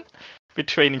different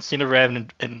between Incineram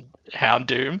and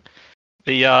Houndoom.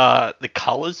 The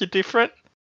colors are different.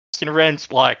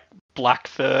 Incineram's like black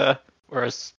fur,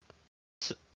 whereas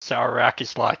Saurak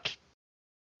is like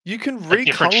You can a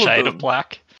different recolor shade them. of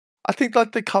black. I think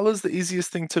like the color's the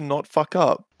easiest thing to not fuck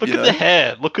up. Look you at know? the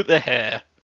hair. Look at the hair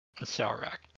on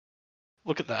Saurak.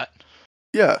 Look at that.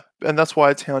 Yeah, and that's why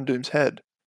it's Houndoom's head,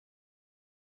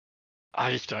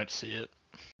 I just don't see it.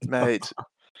 mate.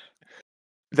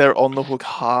 They're on the hook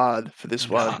hard for this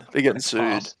No, one. They're getting sued.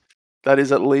 Pass. That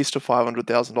is at least a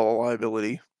 $500,000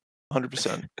 liability.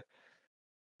 100%.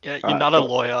 Yeah, you're Alright, not a cool.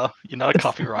 lawyer. You're not a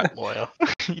copyright lawyer.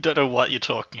 You don't know what you're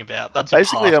talking about. That's a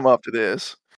Basically, pass. I'm after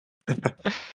this.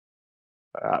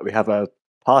 Alright, we have a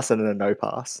pass and a no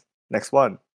pass. Next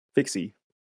one. Fixie.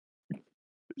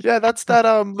 Yeah, that's that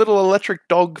little electric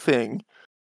dog thing.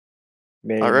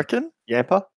 Man, I reckon.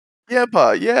 Yampa?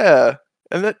 Yeah.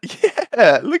 And that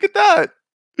yeah, look at that.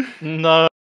 No,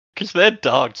 because they're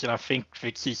dogs, and I think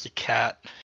Vixie's a cat.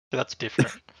 So that's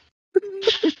different.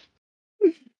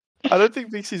 I don't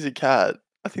think Vixie's a cat.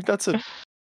 I think that's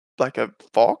like a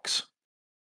fox.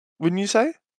 Wouldn't you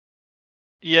say?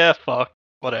 Yeah, fuck.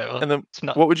 Whatever. And then It's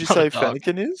not, what would you it's not say a dog.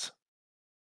 Fennekin is?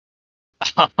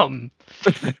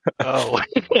 Oh.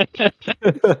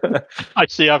 I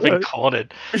see I've been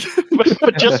cornered.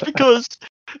 But just because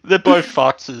they're both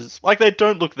foxes, like, they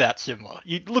don't look that similar.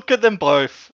 You look at them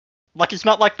both, like, it's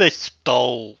not like they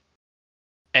stole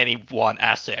any one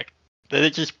asset. They're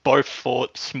just both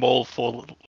small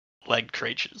four-legged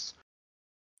creatures.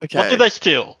 Okay. What did they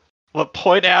steal? Well,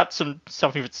 point out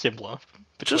something that's similar.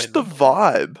 between Just the them.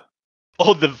 vibe.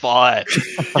 Oh, the vibe.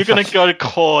 You're gonna go to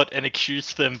court and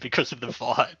accuse them because of the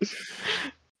vibes.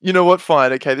 You know what?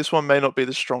 Fine. Okay, this one may not be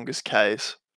the strongest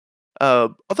case.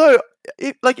 Although,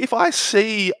 if I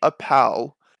see a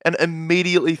PAL and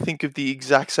immediately think of the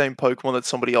exact same Pokemon that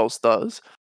somebody else does,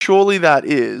 surely that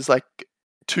is like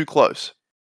too close.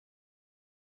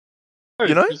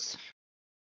 You know?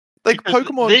 Like Because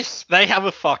Pokemon. they have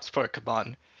a Fox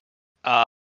Pokemon.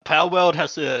 Palworld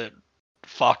has a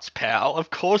Fox Pal. Of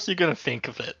course you're gonna think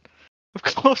of it. Of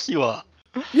course you are.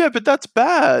 Yeah, but that's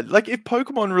bad. Like, if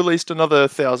Pokemon released another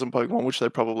 1,000 Pokemon, which they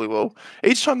probably will,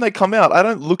 each time they come out, I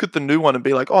don't look at the new one and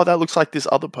be like, oh, that looks like this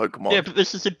other Pokemon. Yeah, but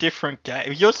this is a different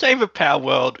game. You're saying that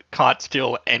Palworld can't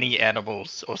steal any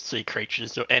animals or sea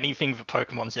creatures or anything that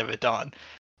Pokemon's ever done.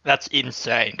 That's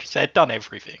insane, because they've done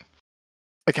everything.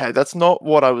 Okay, that's not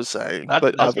what I was saying.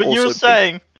 But That's what you were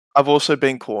saying. I've also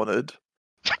been cornered.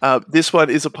 This one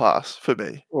is a pass for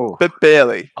me, Oh, but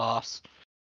barely. Ass.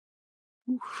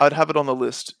 I'd have it on the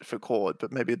list for Cord,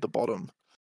 but maybe at the bottom.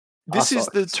 This is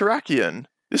the Terrakion.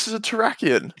 This is a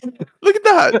Terrakion. Look at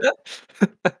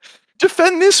that.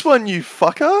 Defend this one, you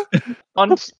fucker.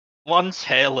 One's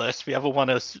hairless, the other one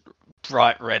is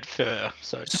bright red fur,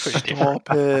 so it's pretty different.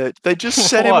 Stop it. They just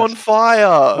set him What? on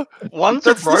fire. One's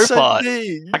That's a the same robot.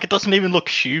 thing. Like, it doesn't even look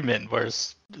human,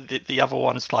 whereas the other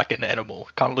one's like an animal.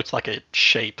 Kind of looks like a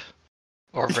sheep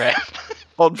or a rat.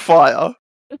 On fire.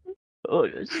 Oh,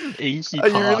 it's an easy Are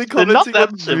you pass. really They're not commenting that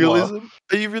on similar. realism?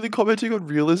 Are you really commenting on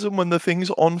realism when the thing's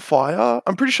on fire?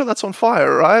 I'm pretty sure that's on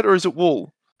fire, right? Or is it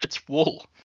wool? It's wool.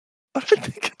 I don't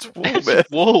think it's wool, It's man.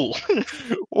 wool.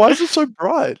 Why is it so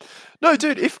bright? No,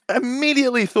 dude, if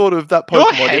immedially thought of that Your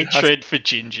Pokemon... hatred for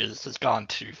gingers has gone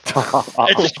too far.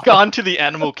 It's gone to the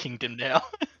animal kingdom now.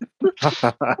 It's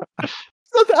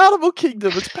not the Animal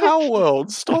Kingdom, it's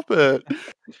Palworld. Stop it.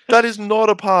 That is not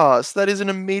a pass. That is an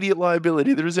immediate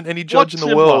liability. There isn't any judge What's in the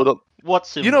similar? world. What's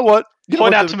similar? You know what?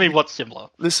 Point out to me what's similar.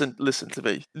 Listen to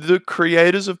me. The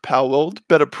creators of Palworld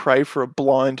better pray for a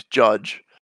blind judge.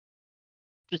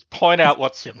 Just point out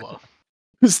what's similar.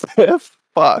 Because they're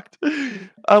fucked.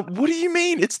 What do you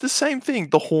mean? It's the same thing.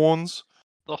 The horns,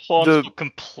 The horns look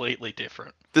completely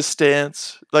different. the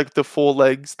stance, like the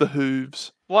forelegs, the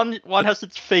hooves. One has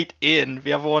its feet in,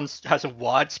 the other one has a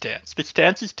wide stance. The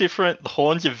stance is different, the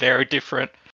horns are very different.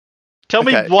 Tell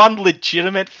me one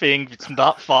legitimate thing that's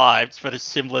not vibes, but is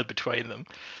similar between them.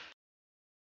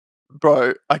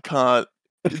 Bro, I can't.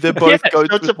 They're both so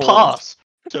it's a pass.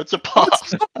 So it's a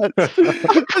pass. Of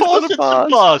course it's a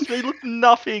pass. They look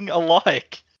nothing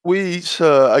alike. We,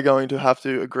 sir, are going to have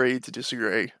to agree to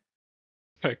disagree.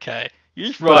 Okay. You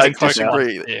just writing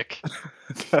disagree. Dick.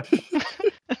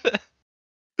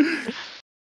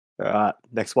 Alright,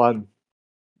 next one.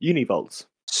 Univolts.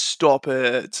 Stop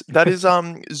it. That is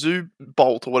Zoo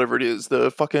Bolt or whatever it is,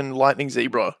 the fucking lightning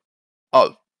zebra.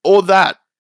 Oh, or that.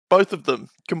 Both of them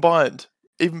combined.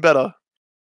 Even better.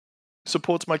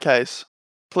 Supports my case.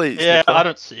 Please. Yeah, Nicola. I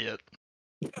don't see it.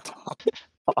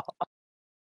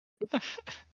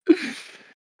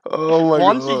 Oh my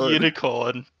One's god. a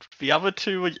unicorn. The other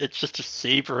two, it's just a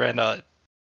zebra and a...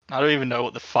 I don't even know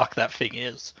what the fuck that thing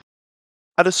is.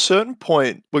 At a certain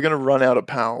point, we're going to run out of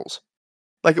pals.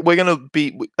 Like, we're going to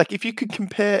be... Like, if you could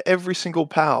compare every single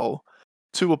pal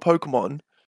to a Pokemon,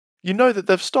 you know that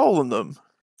they've stolen them.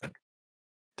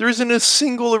 There isn't a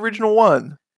single original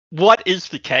one. What is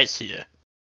the case here?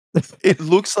 It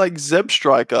looks like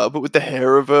Zebstriker, but with the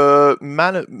hair of a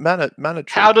Manatee.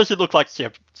 How does it look like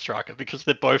Striker? Because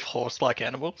they're both horse-like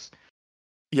animals?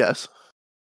 Yes.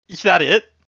 Is that it?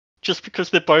 Just because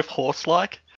they're both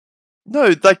horse-like?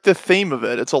 No, like the theme of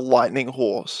it, it's a lightning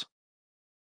horse.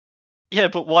 Yeah,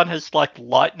 but one has like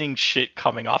lightning shit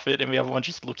coming off it, and the other one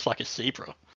just looks like a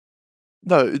zebra.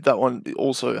 No, that one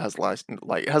also has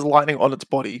lightning on its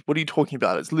body. What are you talking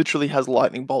about? It literally has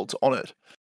lightning bolts on it.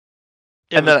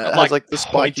 Yeah, and then it has like the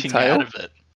spiky tail. Out of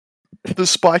it. The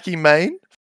spiky mane.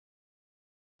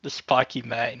 The spiky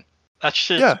mane. That's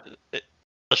just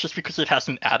that's just because it has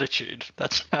an attitude.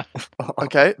 That's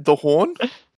okay. The horn.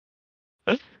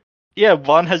 Yeah,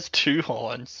 one has two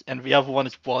horns, and the other one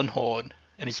is one horn,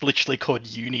 and it's literally called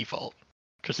Univolt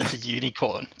because it's a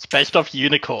unicorn. It's based off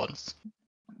unicorns.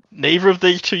 Neither of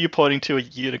these two you're pointing to are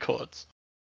unicorns.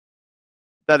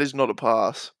 That is not a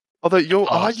pass. Although you're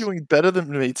arguing better than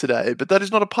me today, but that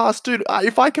is not a pass, dude.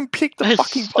 If I can pick the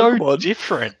fucking Pokemon,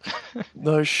 different.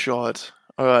 No shot.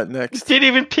 All right, next. You didn't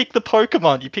even pick the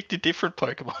Pokemon. You picked a different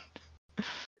Pokemon.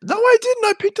 No, I didn't.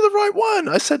 I picked the right one.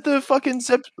 I said the fucking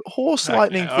horse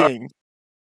lightning thing.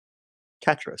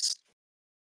 Catras.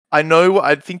 I know.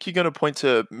 I think you're going to point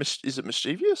to. Is it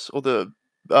Mischievous or the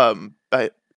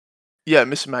Yeah,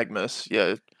 Miss Magnus.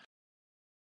 Yeah.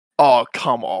 Oh,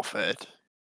 come off it.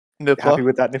 Happy Nippler.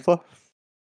 with that, Niffler?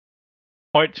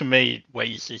 Point to me where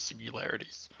you see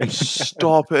similarities.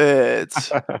 Stop it.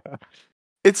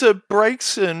 It's a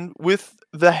Braixen with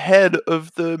the head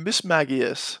of the Miss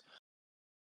Magius.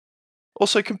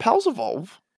 Also, can Pals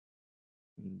evolve?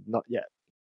 Not yet.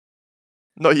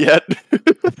 Not yet.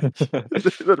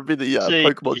 That'll be the See,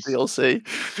 Pokemon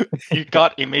DLC. You've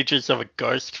got images of a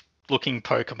ghost-looking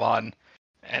Pokemon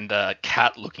and a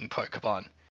cat-looking Pokemon,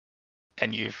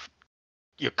 and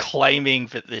you're claiming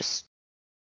that this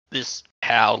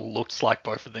Pal looks like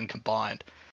both of them combined.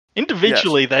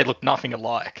 Individually, they look nothing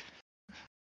alike.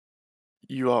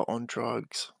 You are on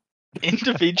drugs.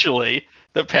 Individually,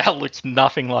 the Pal looks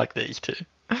nothing like these two.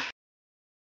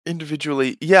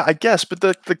 Individually, yeah, I guess, but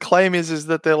the claim is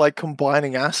that they're like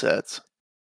combining assets.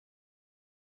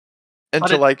 And But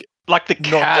to like the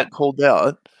not cat, get called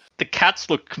out. the cats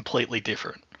look completely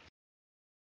different.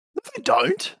 No, they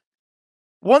don't.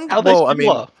 One, How are they well, I mean,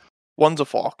 similar? one's a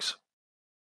fox.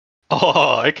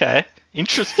 Oh, okay.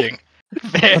 Interesting.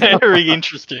 Very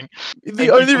interesting. The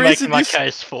Thank only you for reason making my you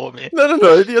case for me.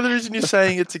 No. The other reason you're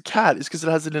saying it's a cat is because it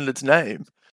has it in its name.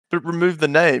 But remove the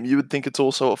name, you would think it's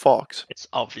also a fox. It's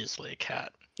obviously a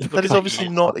cat. That is obviously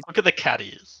not. Look at the cat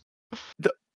ears.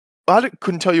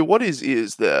 Couldn't tell you what his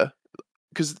ears there,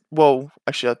 because well,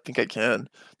 actually, I think I can.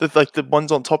 The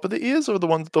ones on top of the ears, or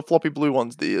the floppy blue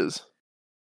ones, the ears.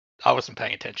 I wasn't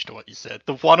paying attention to what you said.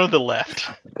 The one on the left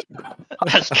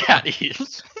has cat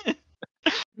ears.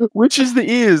 Which is the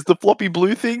ears? The floppy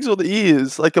blue things, or the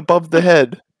ears, like above the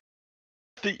head?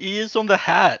 The ears on the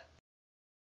hat.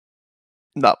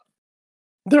 No,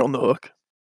 they're on the hook.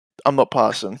 I'm not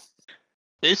passing.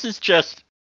 This is just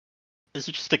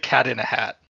a cat in a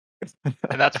hat.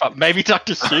 And that's fine. Maybe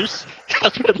Dr. Seuss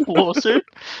has a lawsuit.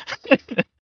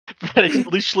 But it's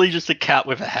literally just a cat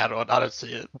with a hat on. I don't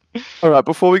see it. Alright,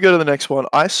 before we go to the next one,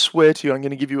 I swear to you I'm going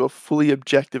to give you a fully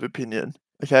objective opinion.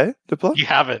 Okay, Diplo? You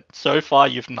haven't. So far,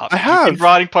 you've not. I have. You've been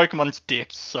riding Pokemon's dick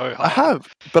so hard. I have,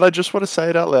 but I just want to say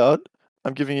it out loud.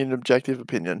 I'm giving you an objective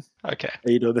opinion. Okay.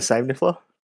 Are you doing the same, Niffler?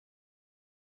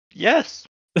 Yes.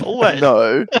 Always.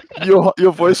 No,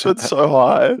 your voice went so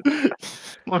high.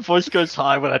 My voice goes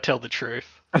high when I tell the truth.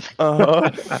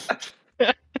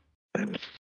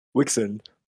 Wixen.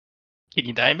 Can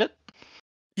you name it?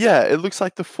 Yeah, it looks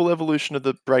like the full evolution of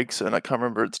the Braixen. I can't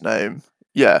remember its name.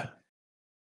 Yeah.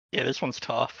 Yeah, this one's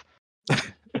tough.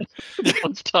 This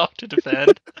one's tough to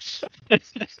defend.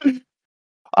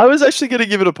 I was actually going to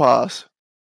give it a pass.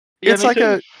 Yeah, It's me like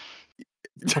too.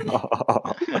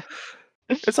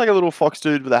 it's like a little fox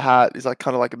dude with a hat. He's like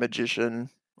kind of like a magician.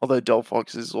 Although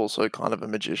Delphox is also kind of a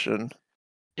magician.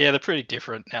 Yeah, they're pretty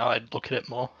different now. I look at it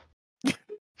more.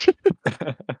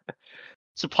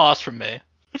 It's a pass from me.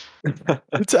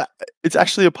 It's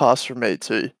actually a pass from me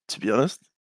too, to be honest.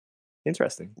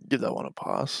 Interesting. Give that one a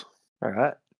pass. All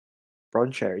right.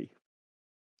 Broncherry.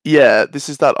 Yeah, this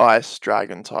is that ice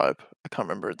dragon type. I can't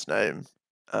remember its name.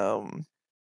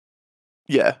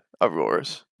 Yeah,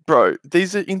 Auroras. Bro,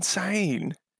 these are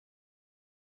insane.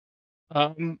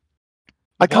 I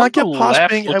can't get past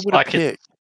being able to pick.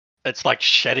 It's like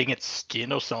shedding its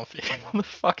skin or something. What the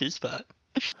fuck is that?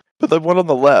 But the one on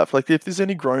the left, like if there's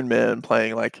any grown man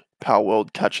playing like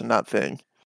Palworld catching that thing,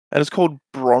 and it's called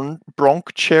Bronc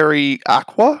Cherry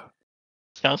Aqua,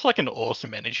 Sounds like an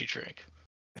awesome energy drink.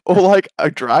 or like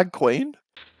a drag queen.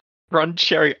 Run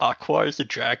Cherry Aqua is a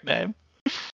drag name.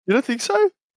 You don't think so?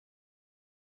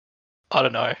 I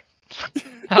don't know.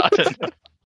 I don't know.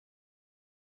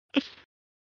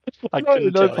 I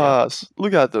couldn't No tell pass.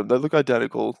 Look at them; they look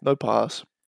identical. No pass.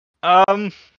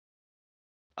 you.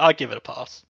 I'll give it a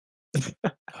pass.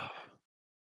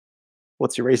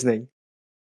 What's your reasoning?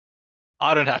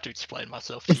 I don't have to explain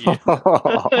myself to you.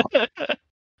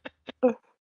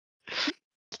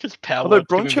 Because Power. Although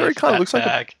Broncherry kind of looks like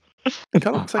bag. it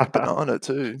kind of looks like a banana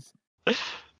too.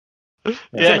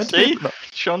 Yeah, meant to be see, a banana?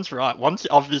 Sean's right. One's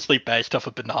obviously based off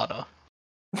a banana.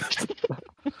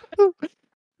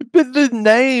 But the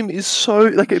name is so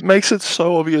like it makes it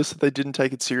so obvious that they didn't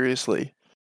take it seriously.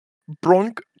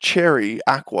 Bronc Cherry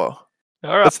Aqua.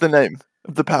 All right, That's the name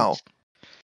of the pal.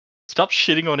 stop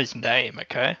shitting on his name,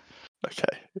 okay?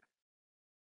 Okay.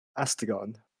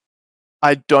 Astagon.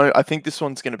 I think this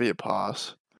one's gonna be a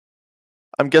pass.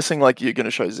 I'm guessing like you're gonna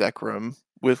show Zekrom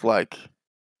with like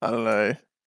I don't know.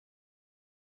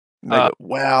 Mega.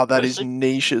 Wow, that is is it-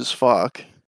 niche as fuck.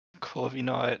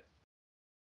 Corviknight.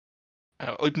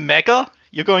 Mega?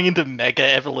 You're going into Mega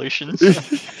evolutions?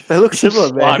 They look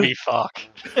similar, man. Slimy fuck.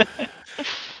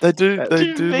 They do What do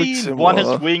you look mean? similar. One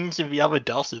has wings and the other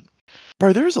doesn't.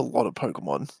 Bro, there is a lot of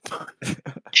Pokemon.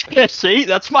 Yeah, see,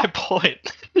 that's my point.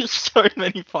 There's so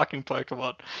many fucking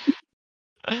Pokemon.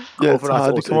 Yeah, it's Corviknight's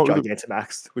hard to come also up with.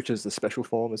 Gigantamax, which is the special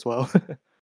form as well.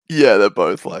 Yeah, they're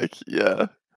both like, yeah.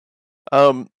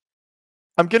 I'm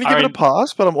gonna give it a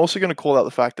pass, but I'm also gonna call out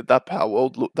the fact that that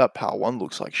Power One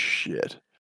looks like shit.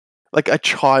 Like a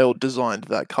child designed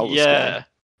that color scheme. Yeah,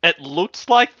 it looks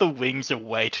like the wings are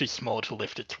way too small to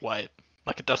lift its weight.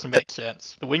 Like it doesn't make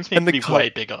sense. The wings need and to the be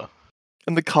way bigger.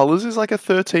 And the colors is like a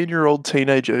 13-year-old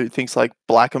teenager who thinks like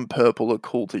black and purple are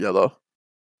cool together.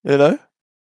 You know?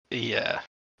 Yeah,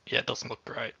 it doesn't look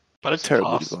great, but it's Terribly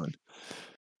a pass. designed.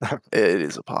 It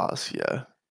is a pass, yeah.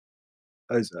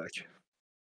 Ozark.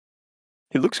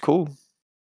 He looks cool.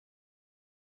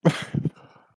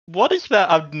 What is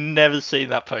that? I've never seen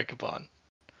that Pokemon.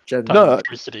 Gen No,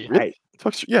 Electricity. Hey,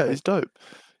 yeah, he's dope.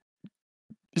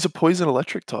 He's a poison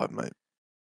electric type, mate.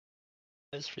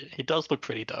 He does look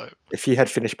pretty dope. if you had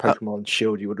finished Pokemon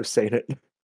Shield, you would have seen it.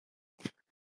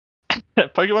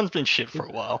 Pokemon's been shit for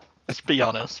a while. Let's be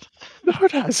honest. No,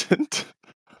 it hasn't.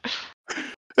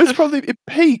 It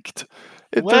peaked.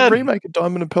 The When? remake of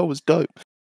Diamond and Pearl was dope.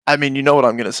 I mean, you know what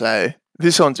I'm gonna say.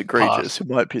 This one's egregious, Pass. in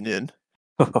my opinion.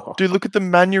 Dude, look at the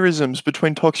mannerisms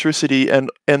between Toxtricity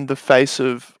and the face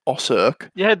of Osirk.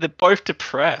 Yeah, they're both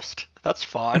depressed. That's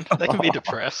fine. They can be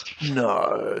depressed.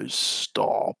 No,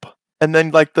 stop. And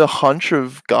then, like, the hunch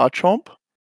of Garchomp.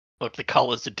 Look, the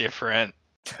colors are different.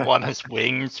 One has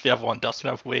wings, the other one doesn't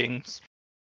have wings.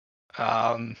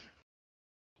 One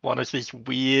has these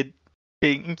weird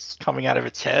things coming out of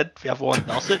its head, the other one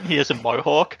doesn't. He has a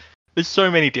mohawk. There's so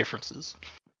many differences.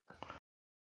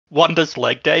 One does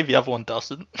leg day, the other one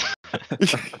doesn't.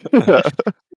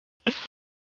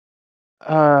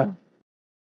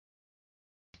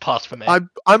 Pass for me.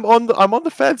 I'm on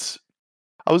the fence.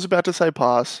 I was about to say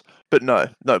pass, but no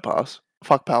pass.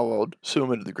 Fuck Palworld. Sue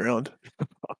him into the ground.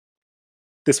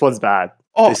 This one's bad.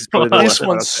 Oh, this is probably the this worst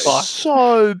one's one.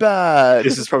 so bad.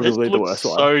 This is probably the worst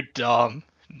one. So dumb.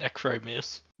 Necro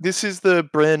Miss. This is the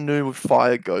brand new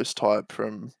Fire Ghost type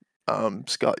from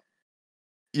Sky.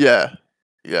 Yeah.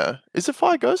 Is it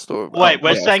Fire Ghost or Wait,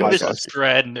 we're yeah, saying Fire this Ghost. is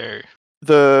brand new.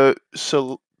 The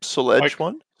Soledge Okay.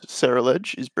 one?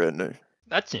 Cereledge is brand new.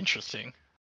 That's interesting.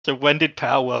 So when did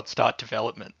Palworld start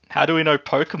development? How do we know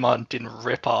Pokemon didn't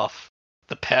rip off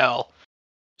the PAL?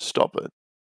 Stop it.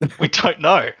 We don't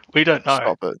know. We don't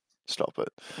know. Stop it.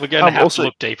 We're going to have also, to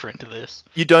look deeper into this.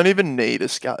 You don't even need a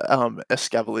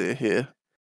Escavalier here.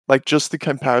 Like, just the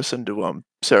comparison to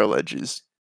Cereledge is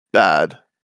bad.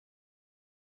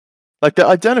 Like, they're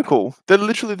identical. They're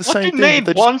literally the What same do you thing.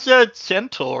 need? One's a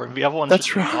centaur and the other one's That's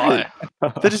just a right.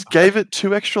 guy. They just gave it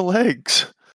 2 extra legs.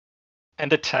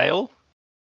 And a tail.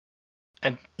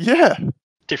 Yeah.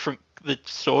 Different. The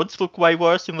swords look way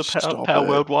worse in the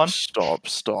Palworld one. Stop.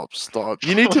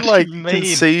 You need to, What do like, you mean?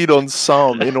 concede on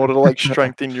some in order to, like,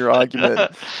 strengthen your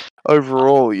argument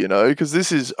overall, you know? Because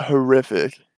this is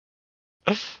horrific.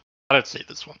 I don't see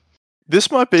this one.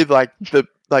 This might be, like,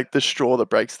 the straw that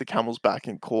breaks the camel's back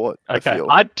in court, Okay, I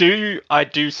feel. I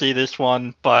do see this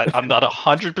one, but I'm not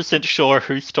 100% sure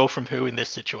who stole from who in this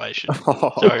situation.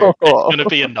 So it's going to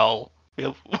be a null.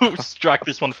 We'll strike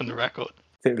this one from the record.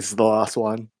 I think this is the last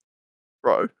one.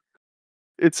 Bro.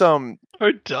 It's So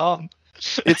dumb.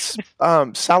 it's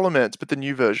Salamence, but the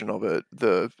new version of it,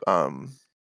 I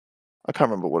can't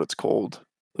remember what it's called.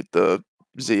 Like the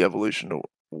Z evolution or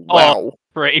wow. Oh,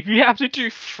 free. If you have to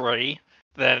do free,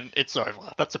 then it's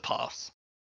over. That's a pass.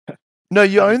 No,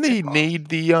 you That is only too far. need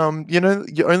the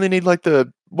you only need like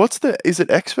is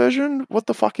it X version? What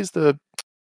the fuck is the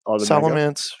Oh, the Mega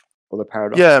Salamence? or the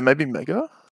Paradox. Yeah, maybe Mega?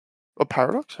 Or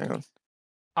Paradox? Hang on.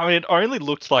 I mean, it only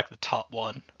looks like the top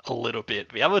one a little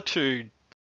bit. The other two,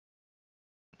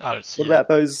 I don't see What about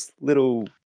those little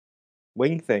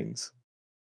wing things?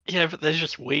 Yeah, but they're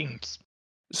just wings.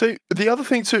 So the other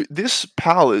thing too, this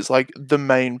PAL is like the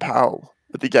main PAL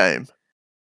of the game.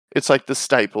 It's like the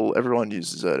staple. Everyone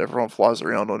uses it. Everyone flies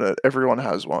around on it. Everyone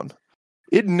has one.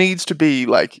 It needs to be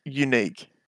like unique.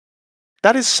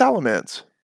 That is Salamence.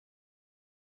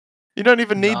 You don't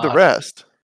even need the Nah. rest.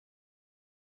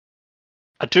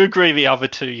 I do agree the other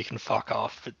two you can fuck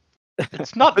off, but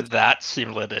it's not that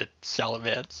similar to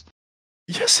Salamence.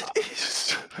 Yes, it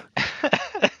is.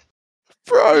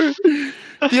 Bro.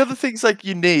 The other things like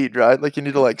you need, right? Like you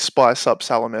need to like spice up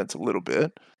Salamence a little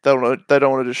bit. They don't want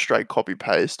to just straight copy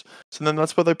paste. So then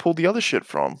that's where they pull the other shit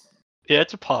from. Yeah,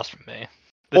 it's a pass from me.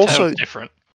 The Also- tail's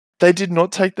different. They did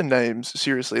not take the names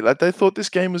seriously. Like they thought this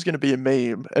game was going to be a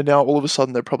meme, and now all of a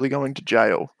sudden they're probably going to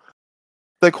jail.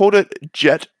 They called it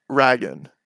Jet Dragon.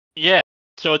 Yeah,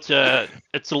 so it's a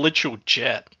literal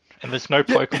jet, And there's no Yeah.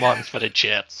 Pokemons for the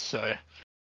Jets, so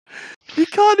You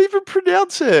can't even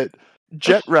pronounce it.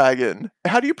 Jetragon.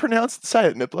 How do you say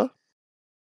it, Nibbler?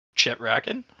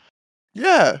 Jetragon?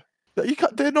 Yeah. You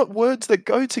can't, they're not words that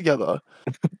go together.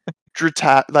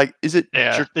 Is it?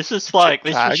 Yeah, this is just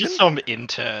Jetragon? some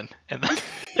intern, and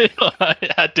I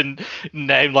had to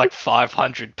name like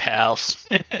 500 pals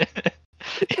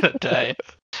in a day.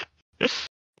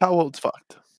 Palworld's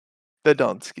fucked. They're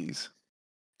done, skis.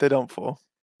 They're done for.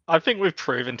 I think we've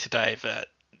proven today that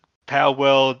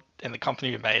Palworld and the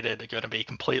company who made it are going to be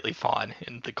completely fine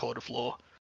in the court of law,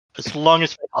 as long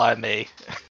as they hire me.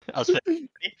 Do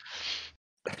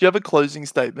you have a closing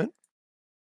statement?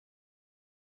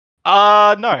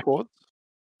 No. Courts?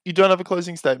 You don't have a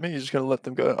closing statement? You're just going to let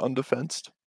them go undefensed?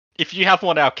 If you have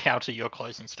one, I'll counter your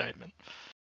closing statement.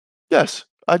 Yes,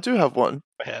 I do have one.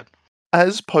 Go ahead.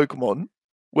 As Pokemon,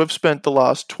 we've spent the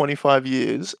last 25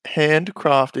 years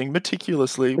handcrafting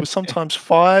meticulously, with sometimes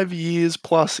 5 years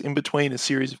plus in between a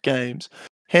series of games,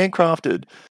 handcrafted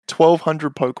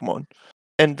 1,200 Pokemon.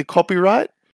 And the copyright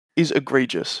is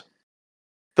egregious.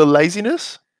 The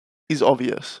laziness is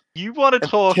obvious. You want to And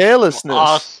talk carelessness to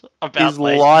us about is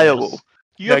liable.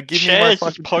 You Now have give me my chairs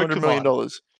as fucking $200 million.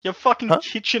 Pokemon. You have fucking Huh?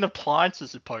 kitchen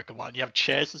appliances as Pokemon. You have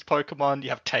chairs as Pokemon. You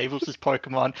have tables as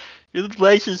Pokemon. You're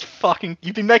lazy as fucking.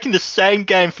 You've been making the same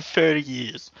game for 30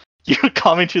 years. You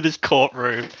come into this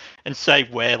courtroom and say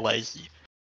we're lazy.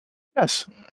 Yes,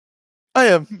 I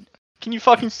am. Can you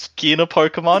fucking skin a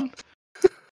Pokemon?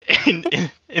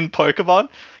 in Pokemon?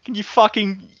 Can you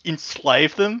fucking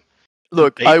enslave them?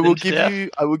 Look, beat I them will to give death? you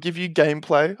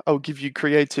gameplay, I will give you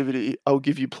creativity, I will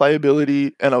give you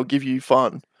playability, and I'll give you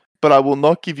fun. But I will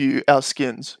not give you our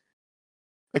skins.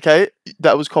 Okay?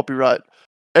 That was copyright.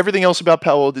 Everything else about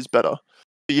Palworld is better.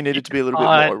 But you needed to be a little bit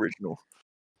more original.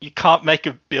 You can't make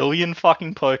 1 billion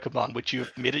fucking Pokemon, which you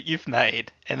admitted you've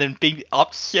made, and then be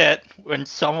upset when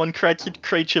someone creates a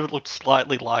creature that looks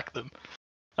slightly like them.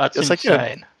 That's Yes, I can.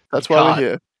 insane. That's You why we're can't.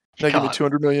 here. You Now give me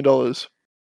can't. $200 million.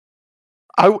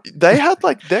 They had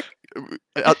like their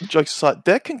jokes aside,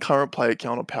 their concurrent player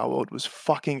count on Palworld was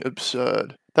fucking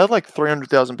absurd. They had like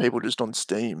 300,000 people just on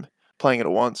Steam playing it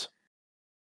at once,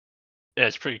 Yeah,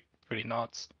 it's pretty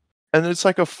nuts. and it's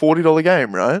like a $40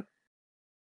 game, right?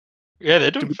 Yeah,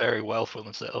 they're doing very well for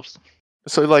themselves.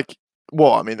 So like,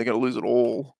 well, I mean, they're gonna lose it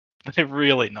all. They're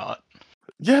really not.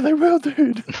 Yeah, they will,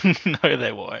 dude. No,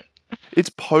 they won't. It's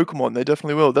Pokemon. They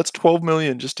definitely will. That's 12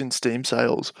 million just in Steam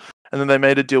sales, and then they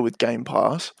made a deal with Game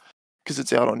Pass because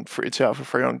it's out for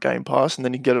free on Game Pass, and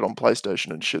then you get it on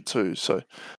PlayStation and shit too. So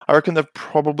I reckon they've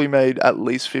probably made at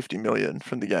least 50 million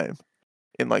from the game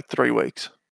in like 3 weeks,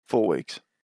 4 weeks.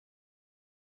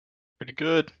 Pretty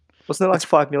good. Wasn't there like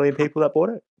 5 million people that bought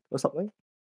it or something?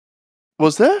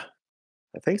 Was there?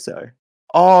 I think so.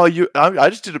 Oh, I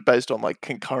just did it based on like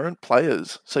concurrent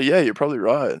players. So yeah, you're probably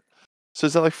right. So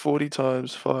is that like 40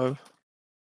 times 5?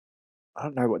 I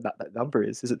don't know what that number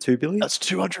is. Is it 2 billion? That's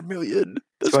 200 million.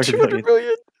 That's 200 200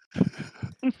 million.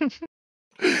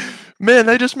 Man,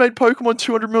 they just made Pokemon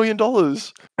 $200 million.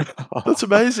 That's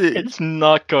amazing. It's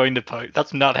not going to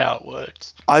That's not how it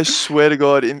works. I swear to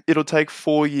God, it'll take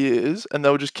 4 years, and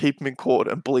they'll just keep them in court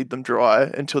and bleed them dry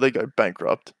until they go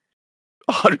bankrupt.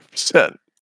 100%.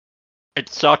 It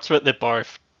sucks that they're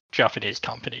both Japanese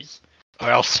companies, or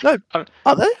else. No,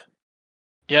 are they?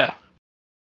 Yeah.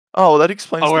 Oh, that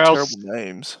explains Or the else- terrible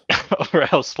names. Or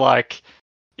else, like,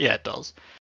 yeah, it does.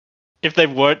 If they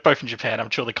weren't both in Japan, I'm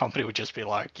sure the company would just be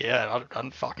like, yeah, I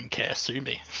don't fucking care, sue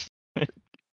me.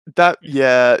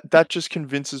 That just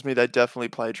convinces me they definitely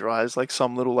plagiarized. Like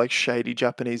some little like shady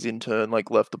Japanese intern like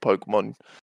left the Pokemon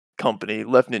company,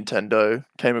 left Nintendo,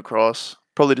 came across,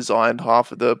 probably designed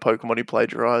half of the Pokemon he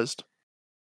plagiarized.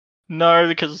 No,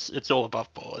 because it's all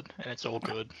above board, and it's all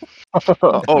good.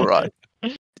 All right.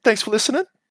 Thanks for listening.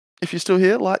 If you're still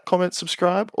here, like, comment,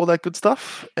 subscribe, all that good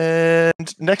stuff. And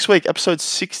next week, episode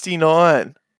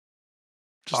 69.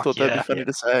 Just Fuck thought that'd yeah. be funny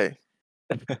to say.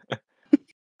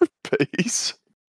 Peace.